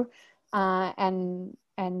to do, and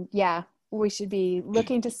yeah, we should be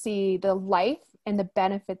looking to see the life and the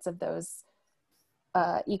benefits of those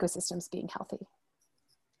ecosystems being healthy.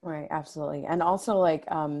 Right, absolutely. And also, like,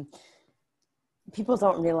 people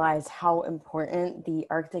don't realize how important the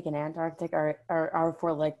Arctic and Antarctic are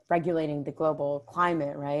for, like, regulating the global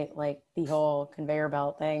climate, right? Like the whole conveyor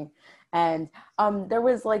belt thing. And there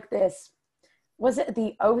was like this, was it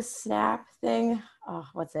the OSNAP thing? Oh,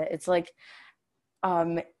 what's it? It's like,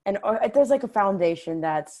 and there's like a foundation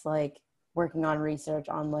that's like working on research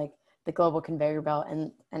on like the global conveyor belt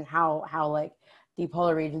and how like the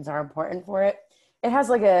polar regions are important for it. It has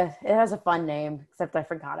a fun name, except I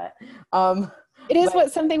forgot it. It is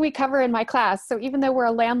something we cover in my class. So even though we're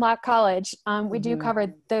a landlocked college, we do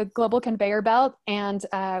cover the global conveyor belt, and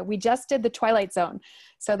we just did the twilight zone.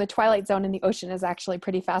 So the twilight zone in the ocean is actually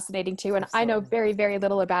pretty fascinating too. And absolutely. I know very, very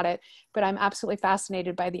little about it, but I'm absolutely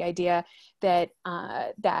fascinated by the idea that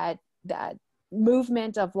that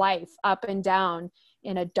movement of life up and down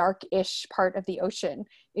in a dark-ish part of the ocean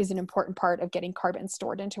is an important part of getting carbon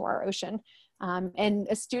stored into our ocean. And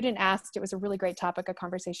a student asked, it was a really great topic of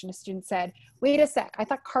conversation. A student said, wait a sec, I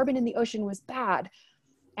thought carbon in the ocean was bad.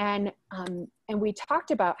 And we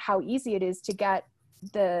talked about how easy it is to get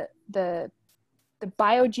the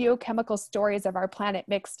biogeochemical stories of our planet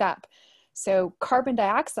mixed up. So carbon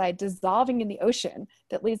dioxide dissolving in the ocean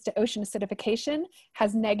that leads to ocean acidification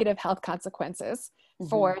has negative health consequences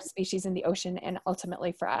for species in the ocean, and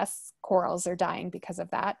ultimately for us. Corals are dying because of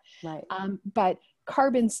that. Right. But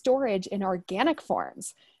carbon storage in organic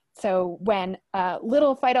forms. So when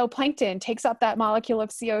little phytoplankton takes up that molecule of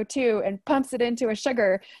CO2 and pumps it into a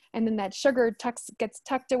sugar, and then that sugar gets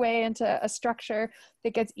tucked away into a structure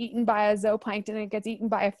that gets eaten by a zooplankton, and it gets eaten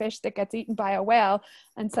by a fish that gets eaten by a whale,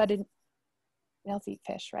 and suddenly whales eat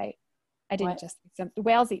fish, right? I didn't just, the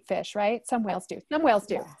whales eat fish, right? Some whales do. Some whales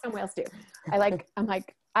do. Yeah. Some whales do.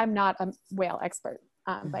 I'm not a whale expert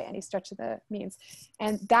by any stretch of the means.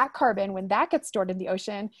 And that carbon, when that gets stored in the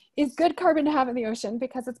ocean, is good carbon to have in the ocean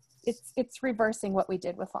because it's reversing what we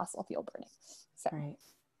did with fossil fuel burning. So right.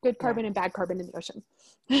 Good carbon and bad carbon in the ocean.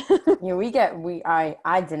 Yeah,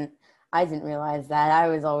 I didn't realize that. I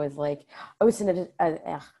was always like ocean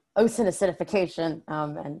acidification.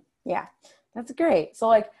 And yeah, that's great. So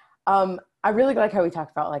like, I really like how we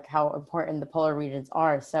talked about like how important the polar regions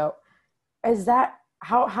are. So is that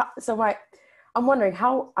I'm wondering,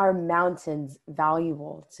 how are mountains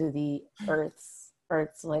valuable to the Earth's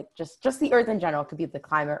like just the Earth in general? It could be the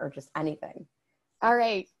climate or just anything. All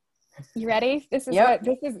right. You ready? This is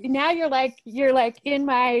now you're like in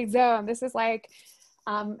my zone. This is like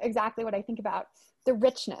exactly what I think about. The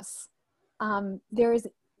richness. There is,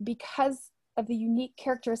 because of the unique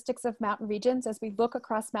characteristics of mountain regions, as we look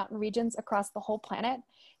across mountain regions across the whole planet,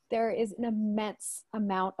 there is an immense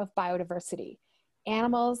amount of biodiversity.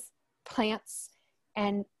 Animals, plants,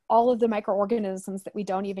 and all of the microorganisms that we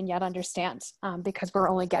don't even yet understand, because we're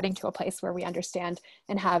only getting to a place where we understand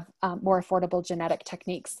and have more affordable genetic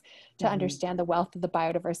techniques to understand the wealth of the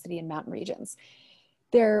biodiversity in mountain regions.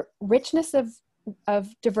 Their richness of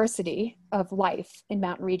of diversity of life in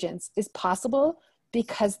mountain regions is possible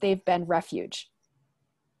because they've been refuge.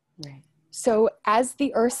 Right. So as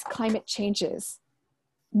the Earth's climate changes,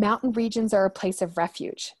 mountain regions are a place of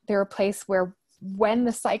refuge. They're a place where when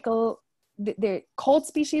the cycle, the cold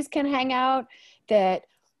species can hang out, that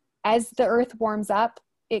as the Earth warms up,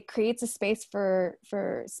 it creates a space for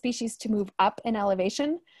species to move up in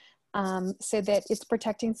elevation, so that it's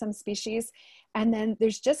protecting some species. And then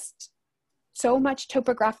there's just so much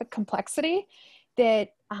topographic complexity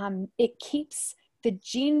that it keeps the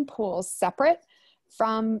gene pools separate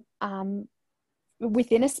from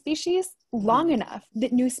within a species long enough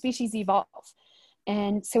that new species evolve.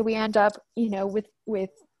 And so we end up,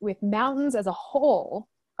 with mountains as a whole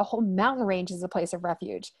mountain range is a place of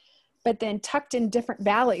refuge, but then tucked in different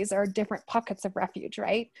valleys are different pockets of refuge,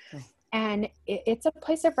 right? And it's a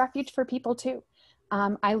place of refuge for people too.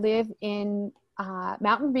 I live in a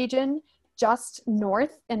mountain region just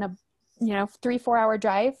north in a 3-4 hour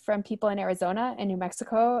drive from people in Arizona and New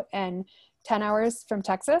Mexico, and 10 hours from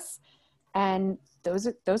Texas. And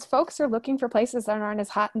those folks are looking for places that aren't as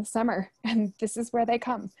hot in the summer. And this is where they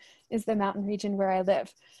come, is the mountain region where I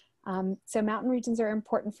live. So mountain regions are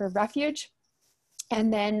important for refuge.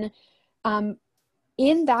 And then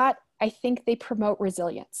in that, I think they promote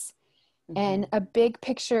resilience. And a big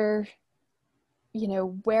picture,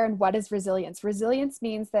 where and what is resilience? Resilience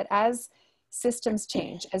means that as systems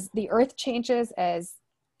change, as the Earth changes, as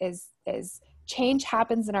change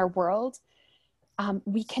happens in our world,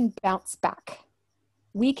 we can bounce back.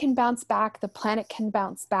 We can bounce back. The planet can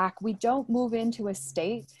bounce back. We don't move into a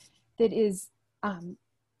state that is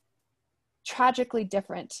tragically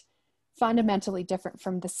different, fundamentally different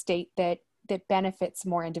from the state that benefits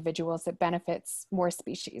more individuals, that benefits more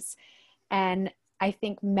species. And I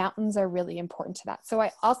think mountains are really important to that. So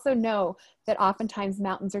I also know that oftentimes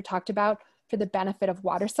mountains are talked about for the benefit of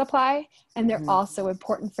water supply, and they're also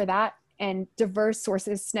important for that. And diverse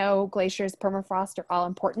sources, snow, glaciers, permafrost are all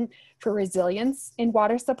important for resilience in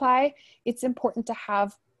water supply. It's important to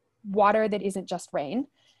have water that isn't just rain.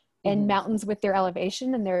 And mountains with their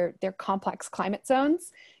elevation and their complex climate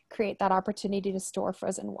zones create that opportunity to store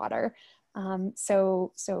frozen water.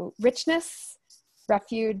 So richness,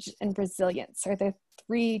 refuge, and resilience are the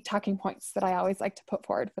 3 talking points that I always like to put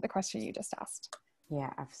forward for the question you just asked.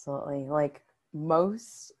 Yeah, absolutely. Like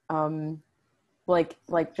most,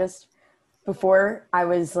 just before I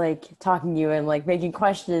was like talking to you and like making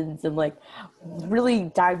questions and like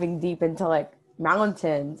really diving deep into like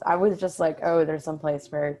mountains, I was just like, oh, there's some place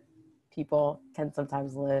where people can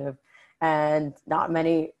sometimes live and not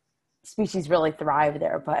many species really thrive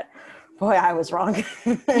there, but boy, I was wrong.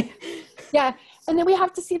 Yeah. And then we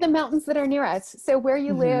have to see the mountains that are near us. So where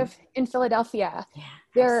you live in Philadelphia,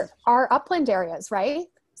 there are upland areas, right?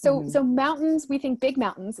 So mountains, we think big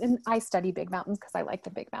mountains, and I study big mountains because I like the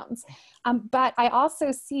big mountains. But I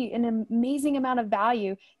also see an amazing amount of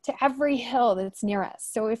value to every hill that's near us.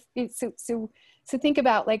 So so think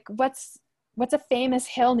about like, what's a famous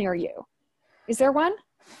hill near you? Is there one?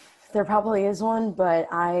 There probably is one, but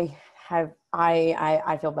I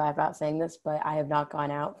feel bad about saying this, but I have not gone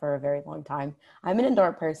out for a very long time. I'm an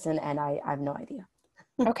indoor person and I have no idea.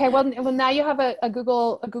 Okay, well now you have a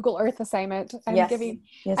Google Earth assignment. I'm giving.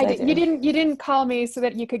 Yes, I do. You didn't call me so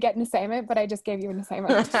that you could get an assignment, but I just gave you an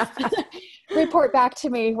assignment. Report back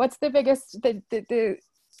to me. What's the biggest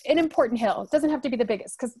an important hill? It doesn't have to be the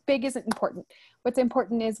biggest because big isn't important. What's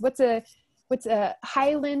important is what's a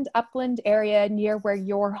highland upland area near where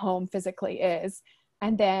your home physically is,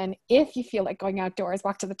 and then if you feel like going outdoors,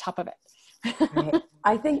 walk to the top of it. Right.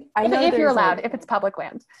 I know if you're allowed, if it's public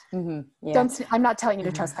land. Yeah. I'm not telling you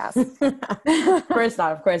to trespass. Of course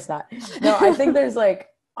not. No, I think there's like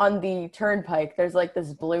on the turnpike, there's like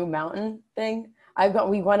this Blue Mountain thing.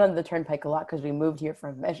 We went on the turnpike a lot because we moved here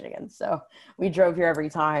from Michigan, so we drove here every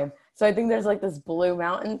time. So I think there's like this Blue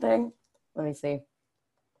Mountain thing. Let me see.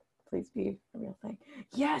 Please be a real thing.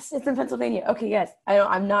 Yes, it's in Pennsylvania. Okay, yes.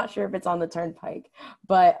 I'm not sure if it's on the turnpike,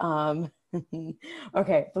 but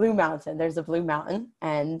okay, Blue Mountain. There's a Blue Mountain,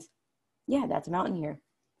 and yeah, that's a mountain here.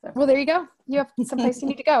 So. Well, there you go. You have someplace you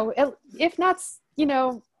need to go. If not,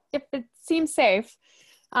 if it seems safe.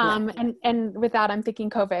 And with that, I'm thinking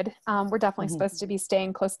COVID. We're definitely supposed to be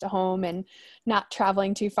staying close to home and not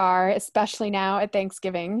traveling too far, especially now at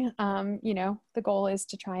Thanksgiving. The goal is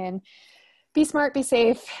to try and be smart, be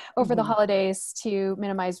safe over the holidays to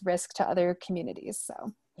minimize risk to other communities.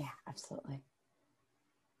 So yeah, absolutely.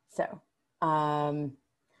 So,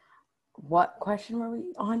 what question were we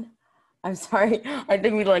on? I'm sorry. I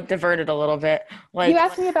think we like diverted a little bit. Like you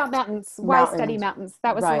asked me about mountains. Why study mountains?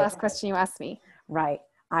 That was the last question you asked me. Right.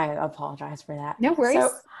 I apologize for that. No worries.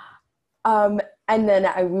 So, and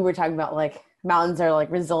then we were talking about like mountains are like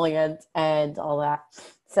resilient and all that.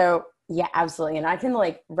 So yeah, absolutely. And I can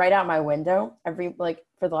like right out my window every like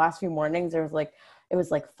for the last few mornings, it was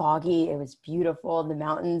like foggy. It was beautiful. The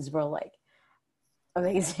mountains were like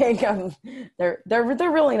amazing. They're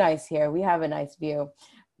really nice here. We have a nice view,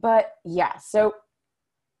 but yeah. So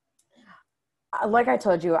like I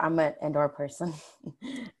told you, I'm an indoor person,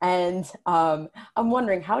 and I'm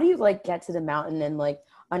wondering how do you like get to the mountain and like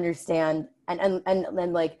understand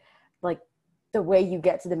and like the way you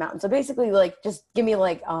get to the mountain. So basically, like just give me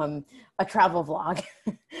like a travel vlog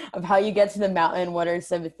of how you get to the mountain. What are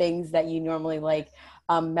some things that you normally like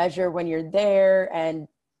measure when you're there, and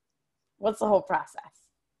what's the whole process?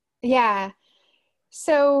 Yeah.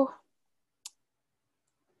 So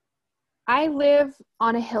I live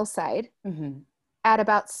on a hillside at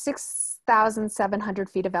about 6,700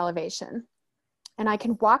 feet of elevation. And I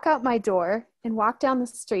can walk out my door and walk down the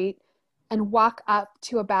street and walk up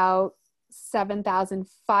to about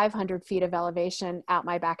 7,500 feet of elevation out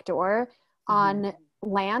my back door on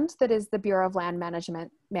land that is the Bureau of Land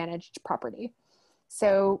Management managed property.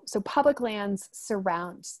 So public lands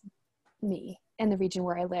surround me in the region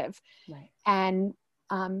where I live. Right. And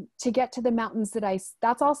to get to the mountains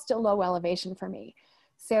that's all still low elevation for me.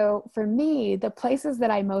 So for me, the places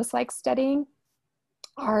that I most like studying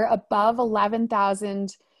are above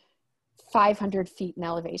 11,500 feet in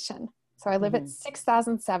elevation. So I live at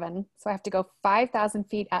 6,007. So I have to go 5,000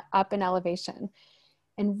 feet up in elevation.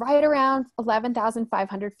 And right around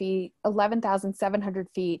 11,500 feet, 11,700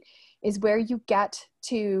 feet is where you get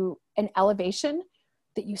to an elevation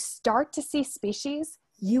that you start to see species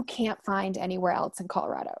you can't find anywhere else in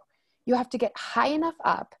Colorado. You have to get high enough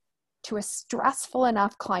up to a stressful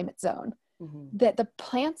enough climate zone that the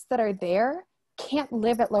plants that are there can't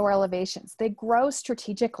live at lower elevations. They grow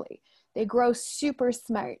strategically. They grow super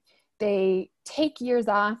smart. They take years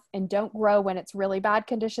off and don't grow when it's really bad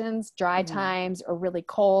conditions, dry times, or really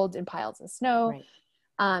cold and piles of snow. Right.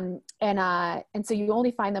 And so you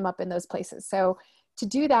only find them up in those places. So to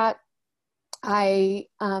do that, I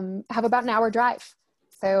have about an hour drive.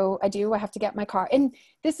 So I have to get my car. And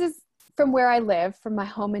this is from where I live, from my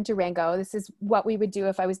home in Durango. This is what we would do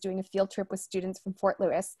if I was doing a field trip with students from Fort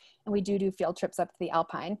Lewis. And we do field trips up to the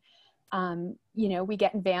Alpine. We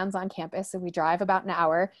get in vans on campus and we drive about an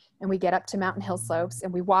hour and we get up to mountain hill slopes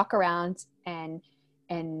and we walk around and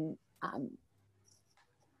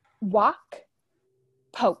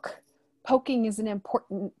poke. Poking is an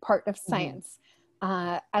important part of science.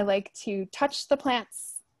 I like to touch the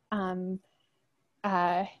plants,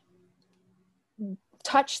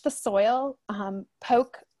 touch the soil,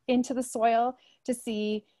 poke into the soil to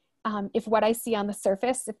see if what I see on the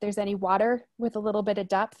surface, if there's any water with a little bit of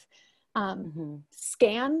depth,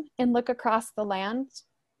 scan and look across the land,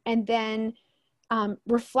 and then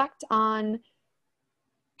reflect on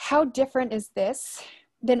how different is this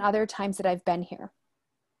than other times that I've been here.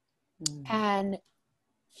 And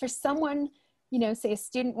for someone, say a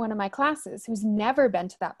student, one of my classes who's never been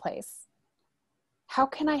to that place, how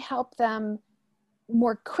can I help them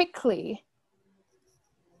more quickly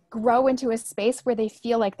grow into a space where they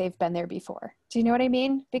feel like they've been there before? Do you know what I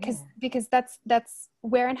mean? Because that's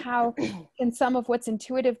where and how can some of what's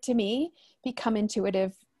intuitive to me become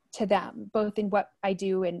intuitive to them, both in what I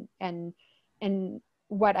do and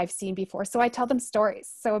what I've seen before. So I tell them stories.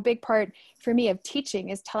 So a big part for me of teaching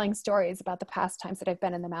is telling stories about the past times that I've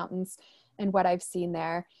been in the mountains and what I've seen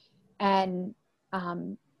there. And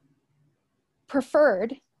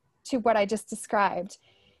preferred to what I just described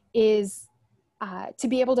is to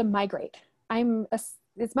be able to migrate. As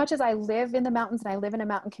much as I live in the mountains and I live in a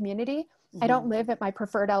mountain community, I don't live at my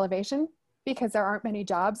preferred elevation because there aren't many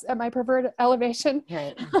jobs at my preferred elevation.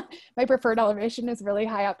 Right. My preferred elevation is really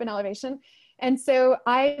high up in elevation. And so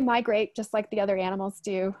I migrate just like the other animals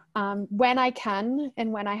do. When I can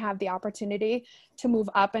and when I have the opportunity to move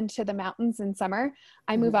up into the mountains in summer,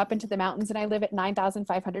 I move up into the mountains, and I live at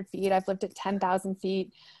 9,500 feet. I've lived at 10,000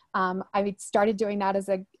 feet. I started doing that as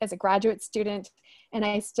a graduate student, and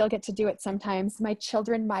I still get to do it sometimes. My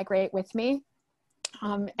children migrate with me,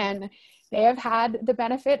 and they have had the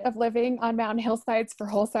benefit of living on mountain hillsides for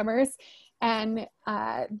whole summers, and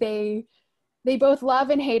they both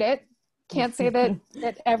love and hate it. Can't say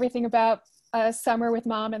that everything about a summer with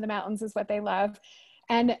mom in the mountains is what they love.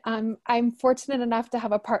 And I'm fortunate enough to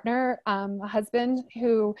have a partner, a husband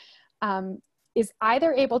who is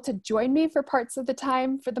either able to join me for parts of the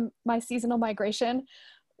time for my seasonal migration,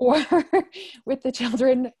 or with the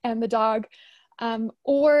children and the dog,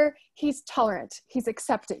 or he's tolerant. He's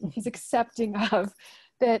accepting of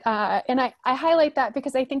that, and I highlight that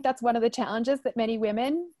because I think that's one of the challenges that many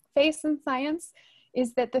women face in science,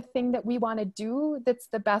 is that the thing that we want to do that's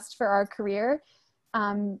the best for our career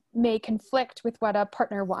may conflict with what a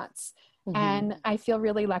partner wants. Mm-hmm. And I feel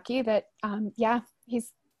really lucky that,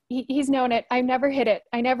 he's known it. I never hid it.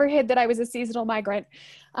 I never hid that I was a seasonal migrant,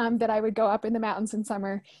 that I would go up in the mountains in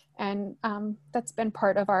summer. And that's been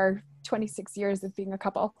part of our 26 years of being a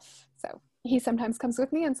couple. So he sometimes comes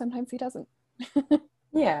with me and sometimes he doesn't.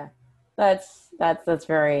 Yeah, that's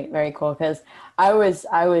very, very cool. Because I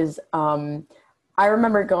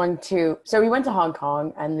remember going to, so we went to Hong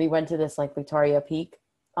Kong and we went to this like Victoria Peak,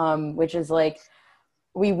 which is like,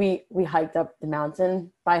 we hiked up the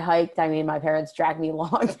mountain. By hiked, I mean my parents dragged me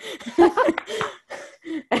along.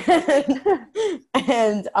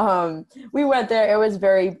 and we went there. It was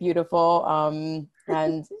very beautiful.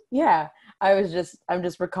 And yeah, I'm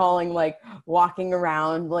just recalling like walking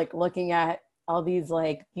around, like looking at all these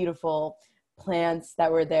like beautiful plants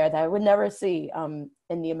that were there that I would never see in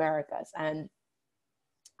the Americas. And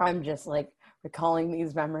I'm just like recalling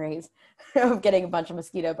these memories of getting a bunch of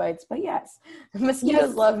mosquito bites. But yes,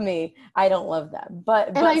 mosquitoes love me. I don't love them,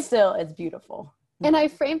 but still it's beautiful. And I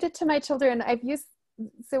framed it to my children.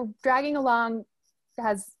 So dragging along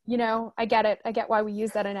has, I get it. I get why we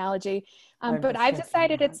use that analogy. But I've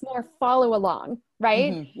decided it's more follow along,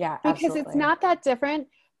 right? Mm-hmm. Yeah, because absolutely. It's not that different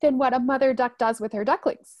than what a mother duck does with her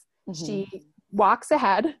ducklings. Mm-hmm. She walks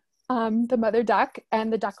ahead, the mother duck,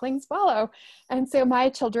 and the ducklings follow. And so my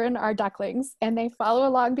children are ducklings and they follow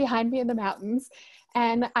along behind me in the mountains.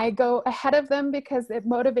 And I go ahead of them because it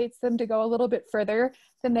motivates them to go a little bit further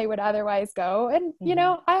than they would otherwise go. And,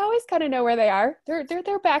 I always kind of know where they are.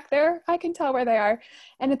 They're back there. I can tell where they are.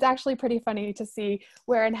 And it's actually pretty funny to see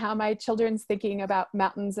where and how my children's thinking about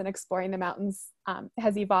mountains and exploring the mountains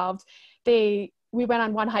has evolved. We went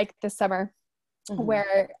on one hike this summer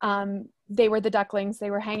where they were the ducklings.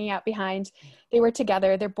 They were hanging out behind. They were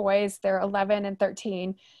together. They're boys. They're 11 and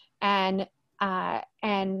 13. And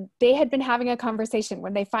they had been having a conversation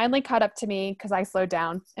when they finally caught up to me, because I slowed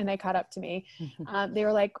down and they caught up to me. They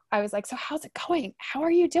were like, I was like, so how's it going? How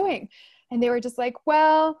are you doing? And they were just like,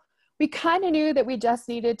 well, we kind of knew that we just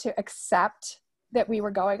needed to accept that we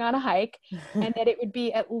were going on a hike and that it would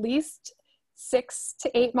be at least 6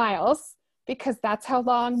 to 8 miles, because that's how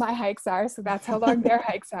long my hikes are. So that's how long their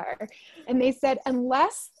hikes are. And they said,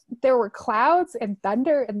 unless there were clouds and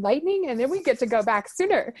thunder and lightning, and then we get to go back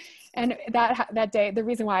sooner. And that day, the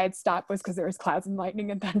reason why I'd stopped was because there was clouds and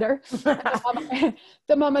lightning and thunder. And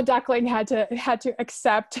the mama duckling had to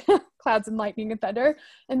accept clouds and lightning and thunder,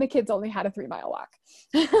 and the kids only had a 3-mile walk.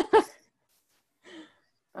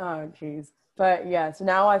 Oh, geez. But yeah, so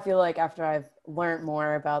now I feel like after I've learned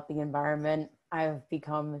more about the environment, I've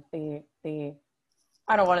become the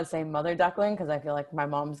I don't want to say mother duckling, because I feel like my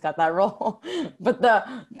mom's got that role, but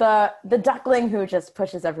the duckling who just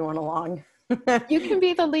pushes everyone along. You can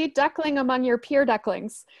be the lead duckling among your peer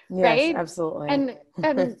ducklings, yes, right? Absolutely. And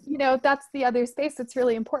that's the other space that's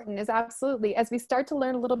really important, is absolutely, as we start to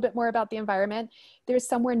learn a little bit more about the environment, there's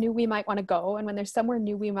somewhere new we might want to go. And when there's somewhere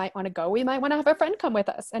new we might want to go, we might want to have a friend come with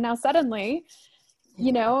us. And now suddenly,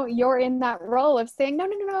 you're in that role of saying,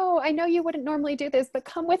 no, I know you wouldn't normally do this, but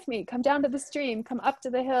come with me, come down to the stream, come up to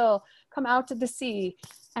the hill, come out to the sea.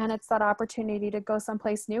 And it's that opportunity to go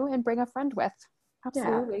someplace new and bring a friend with.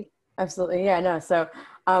 Absolutely. Yeah. Absolutely. Yeah, no. So,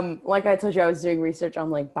 like I told you, I was doing research on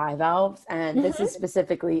like bivalves, and this is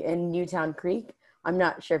specifically in Newtown Creek. I'm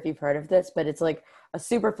not sure if you've heard of this, but it's like a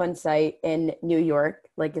super fun site in New York.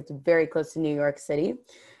 Like it's very close to New York City.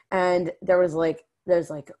 And there's like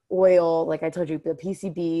oil, like I told you, the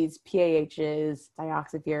PCBs, PAHs,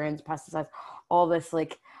 dioxyfurans, pesticides, all this,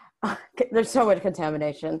 like, there's so much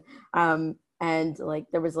contamination. And like,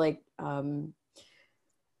 there was like,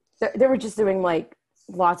 they were just doing like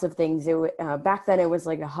lots of things. Back then it was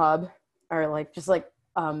like a hub, or like just like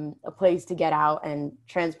a place to get out and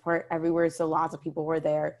transport everywhere. So lots of people were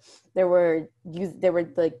there. There were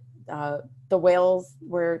like the whales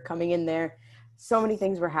were coming in there. So many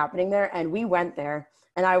things were happening there, and we went there,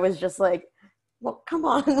 and I was just like, well, come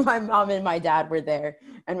on. My mom and my dad were there,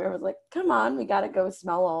 and we were like, come on, we got to go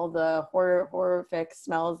smell all the horrific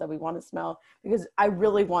smells that we want to smell, because I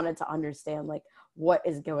really wanted to understand like what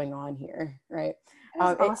is going on here, right?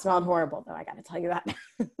 It smelled horrible, though, I got to tell you that.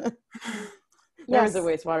 There was a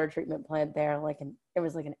wastewater treatment plant there, it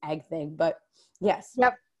was like an egg thing, but yes.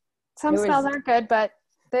 Yep. Some smells aren't good, but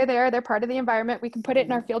they're there. They're part of the environment. We can put it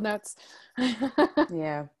in our field notes.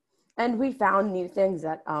 Yeah. And we found new things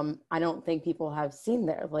that I don't think people have seen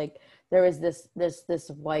there. Like there was this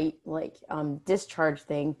white like discharge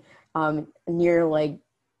thing near like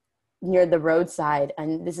near the roadside,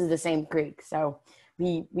 and this is the same creek. So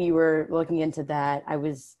we were looking into that. I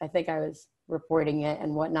think I was reporting it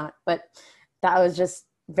and whatnot, but that was just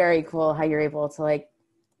very cool how you're able to like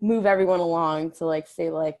move everyone along to like say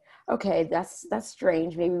like, okay, that's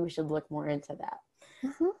strange. Maybe we should look more into that.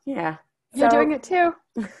 Mm-hmm. Yeah. You're doing it too.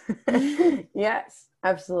 Yes,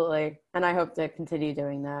 absolutely. And I hope to continue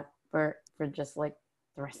doing that for just like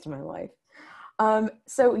the rest of my life.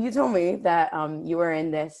 So you told me that you were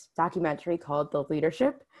in this documentary called The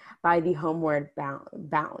Leadership by the Homeward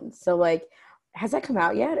Bound. So like, has that come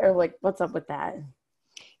out yet, or like, what's up with that?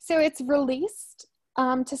 So it's released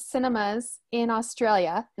to cinemas in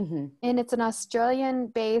Australia, Mm-hmm. and it's an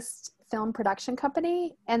Australian-based film production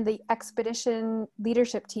company, and the Expedition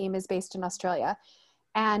leadership team is based in Australia.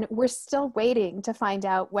 And we're still waiting to find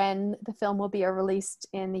out when the film will be released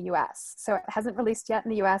in the US. So it hasn't released yet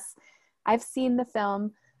in the US. I've seen the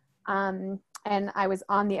film, and I was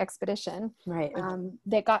on the expedition Right.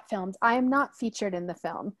 that got filmed. I am not featured in the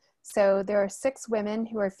film. So there are 6 women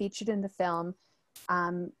who are featured in the film,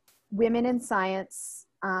 women in science,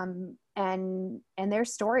 and their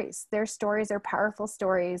stories. Their stories are powerful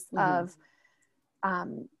stories of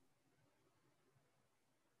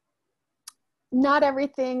not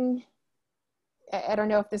everything. I don't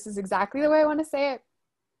know if this is exactly the way I want to say it,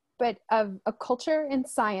 but of a culture in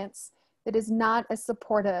science that is not as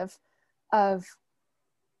supportive of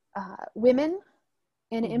women,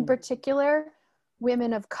 and in particular,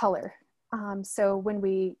 women of color. So when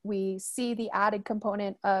we see the added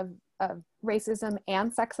component of racism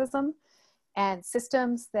and sexism and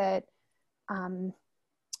systems that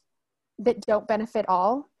that don't benefit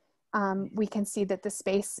all, we can see that the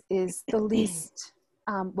space is the least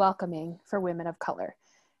welcoming for women of color.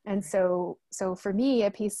 And so for me,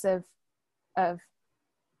 a piece of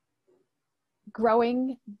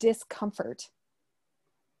growing discomfort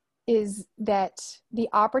is that the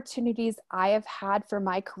opportunities I have had for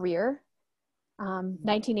my career,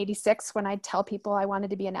 1986, when I'd tell people I wanted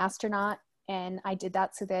to be an astronaut, and I did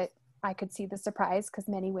that so that I could see the surprise, because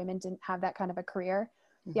many women didn't have that kind of a career.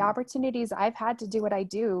 The opportunities I've had to do what I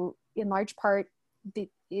do, in large part,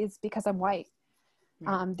 is because I'm white.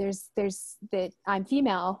 There's that I'm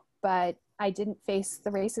female, but I didn't face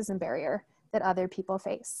the racism barrier that other people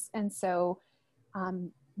face. And so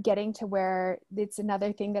getting to where it's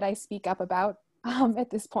another thing that I speak up about at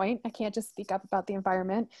this point. I can't just speak up about the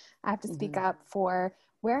environment. I have to speak up for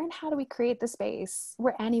where and how do we create the space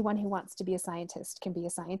where anyone who wants to be a scientist can be a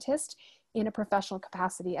scientist in a professional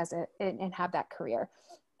capacity and have that career.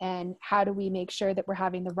 And how do we make sure that we're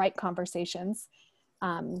having the right conversations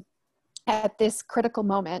at this critical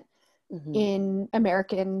moment in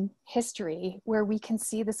American history, where we can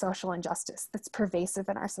see the social injustice that's pervasive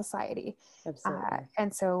in our society.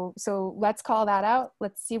 And so let's call that out.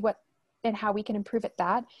 Let's see what and how we can improve at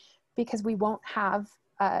that, because we won't have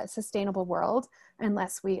a sustainable world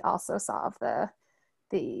unless we also solve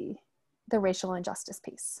the racial injustice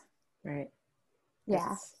piece. Right.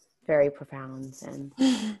 Yeah. It's very profound, and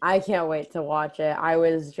I can't wait to watch it. I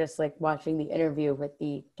was just like watching the interview with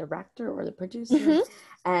the director or the producer,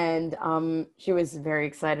 and she was very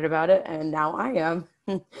excited about it, and now I am.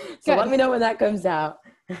 So let me know when that comes out.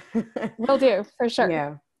 Will do, for sure.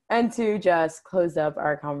 Yeah. And to just close up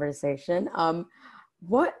our conversation,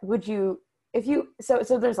 what would you, if you, so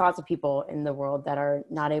there's lots of people in the world that are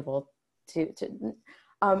not able to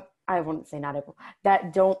I wouldn't say not able,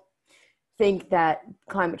 that don't think that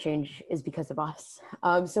climate change is because of us.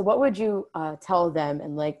 So what would you tell them,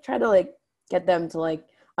 and like try to like get them to like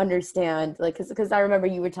understand, like, because I remember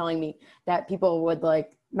you were telling me that people would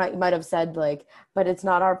like might have said like, but it's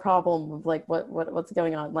not our problem, like what's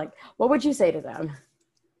going on, like what would you say to them?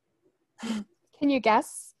 Can you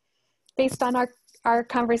guess, based on our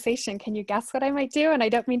conversation, can you guess what I might do? And I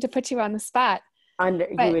don't mean to put you on the spot. You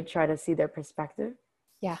would try to see their perspective?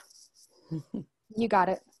 Yeah. You got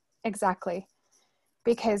it. Exactly.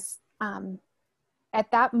 Because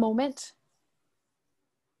at that moment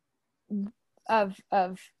of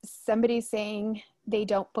somebody saying they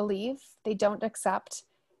don't believe, they don't accept,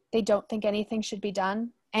 they don't think anything should be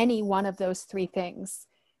done, any one of those 3 things,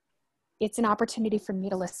 it's an opportunity for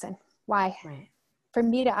me to listen. Why? Right. For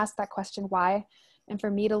me to ask that question, why? And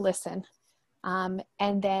for me to listen. And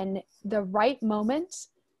then the right moment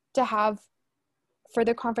to have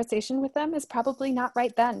further conversation with them is probably not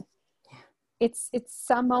right then. It's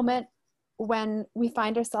some moment when we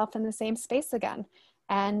find ourselves in the same space again.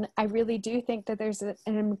 And I really do think that there's an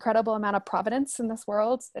incredible amount of providence in this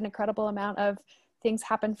world, an incredible amount of things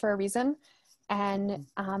happen for a reason. And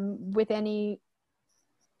I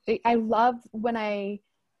love when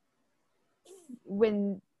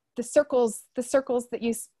the circles that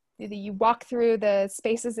you walk through, the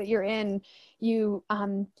spaces that you're in, you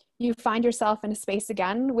find yourself in a space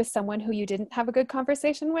again with someone who you didn't have a good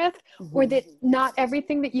conversation with, or that not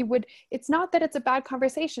everything that it's not that it's a bad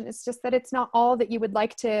conversation. It's just that it's not all that you would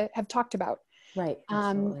like to have talked about. Right.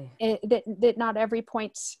 Absolutely. That not every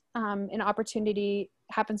point, an opportunity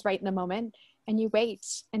happens right in the moment, and you wait,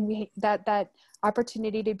 and that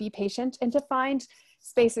opportunity to be patient and to find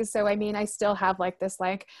spaces. So, I mean, I still have like this,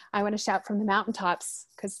 like, I want to shout from the mountaintops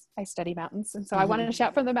because I study mountains. And so I want to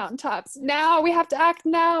shout from the mountaintops. Now we have to act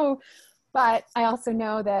now. But I also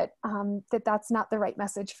know that, that's not the right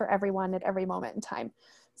message for everyone at every moment in time.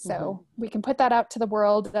 So we can put that out to the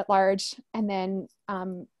world at large, and then,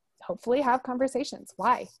 hopefully have conversations.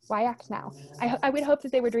 Why act now? I would hope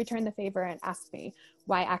that they would return the favor and ask me,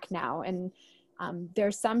 why act now? And,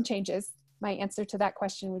 there's some changes. My answer to that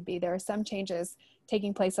question would be, there are some changes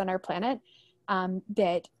taking place on our planet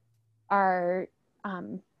that are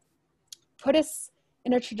put us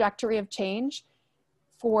in a trajectory of change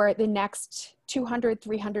for the next 200,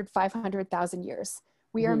 300, 500,000 years.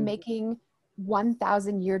 We are making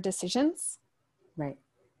 1,000-year decisions. Right.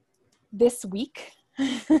 This week,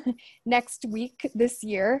 next week, this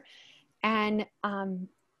year.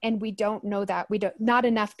 And we don't know that. Not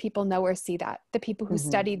enough people know or see that. The people who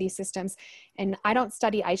study these systems, and I don't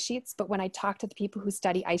study ice sheets, but when I talk to the people who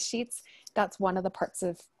study ice sheets, that's one of the parts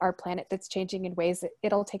of our planet that's changing in ways that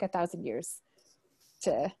it'll take 1,000 years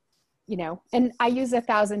to, and I use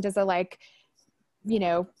 1,000 as a, like,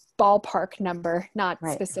 ballpark number, not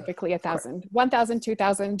specifically 1,000, 1,000,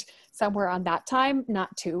 2,000, somewhere on that time,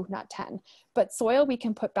 not 2, not 10. But soil we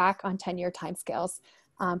can put back on 10-year timescales.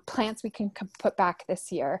 Plants we can put back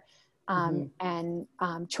this year, and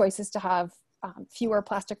choices to have fewer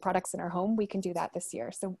plastic products in our home, we can do that this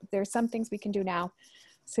year. So there's some things we can do now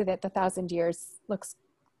so that the 1,000 years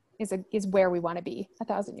is where we want to be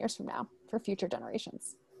 1,000 years from now for future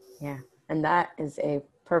generations. Yeah. And that is a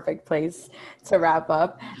perfect place to wrap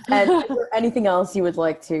up. And is there anything else you would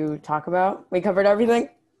like to talk about? We covered everything?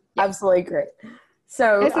 Yeah. Absolutely great.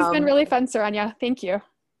 So this has been really fun, Saranya. Thank you.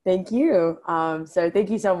 Thank you. So thank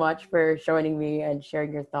you so much for joining me and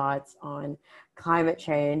sharing your thoughts on climate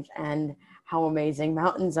change and how amazing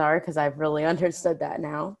mountains are, because I've really understood that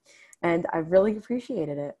now, and I've really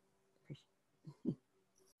appreciated it.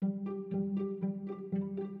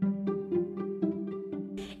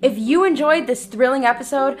 If you enjoyed this thrilling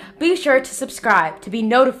episode, be sure to subscribe to be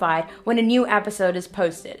notified when a new episode is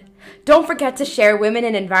posted. Don't forget to share Women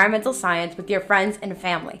in Environmental Science with your friends and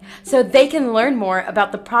family so they can learn more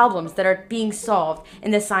about the problems that are being solved in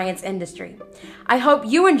the science industry. I hope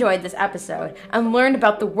you enjoyed this episode and learned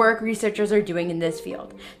about the work researchers are doing in this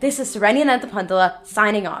field. This is Saranya Nanthapundala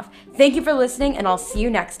signing off. Thank you for listening, and I'll see you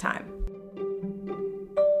next time.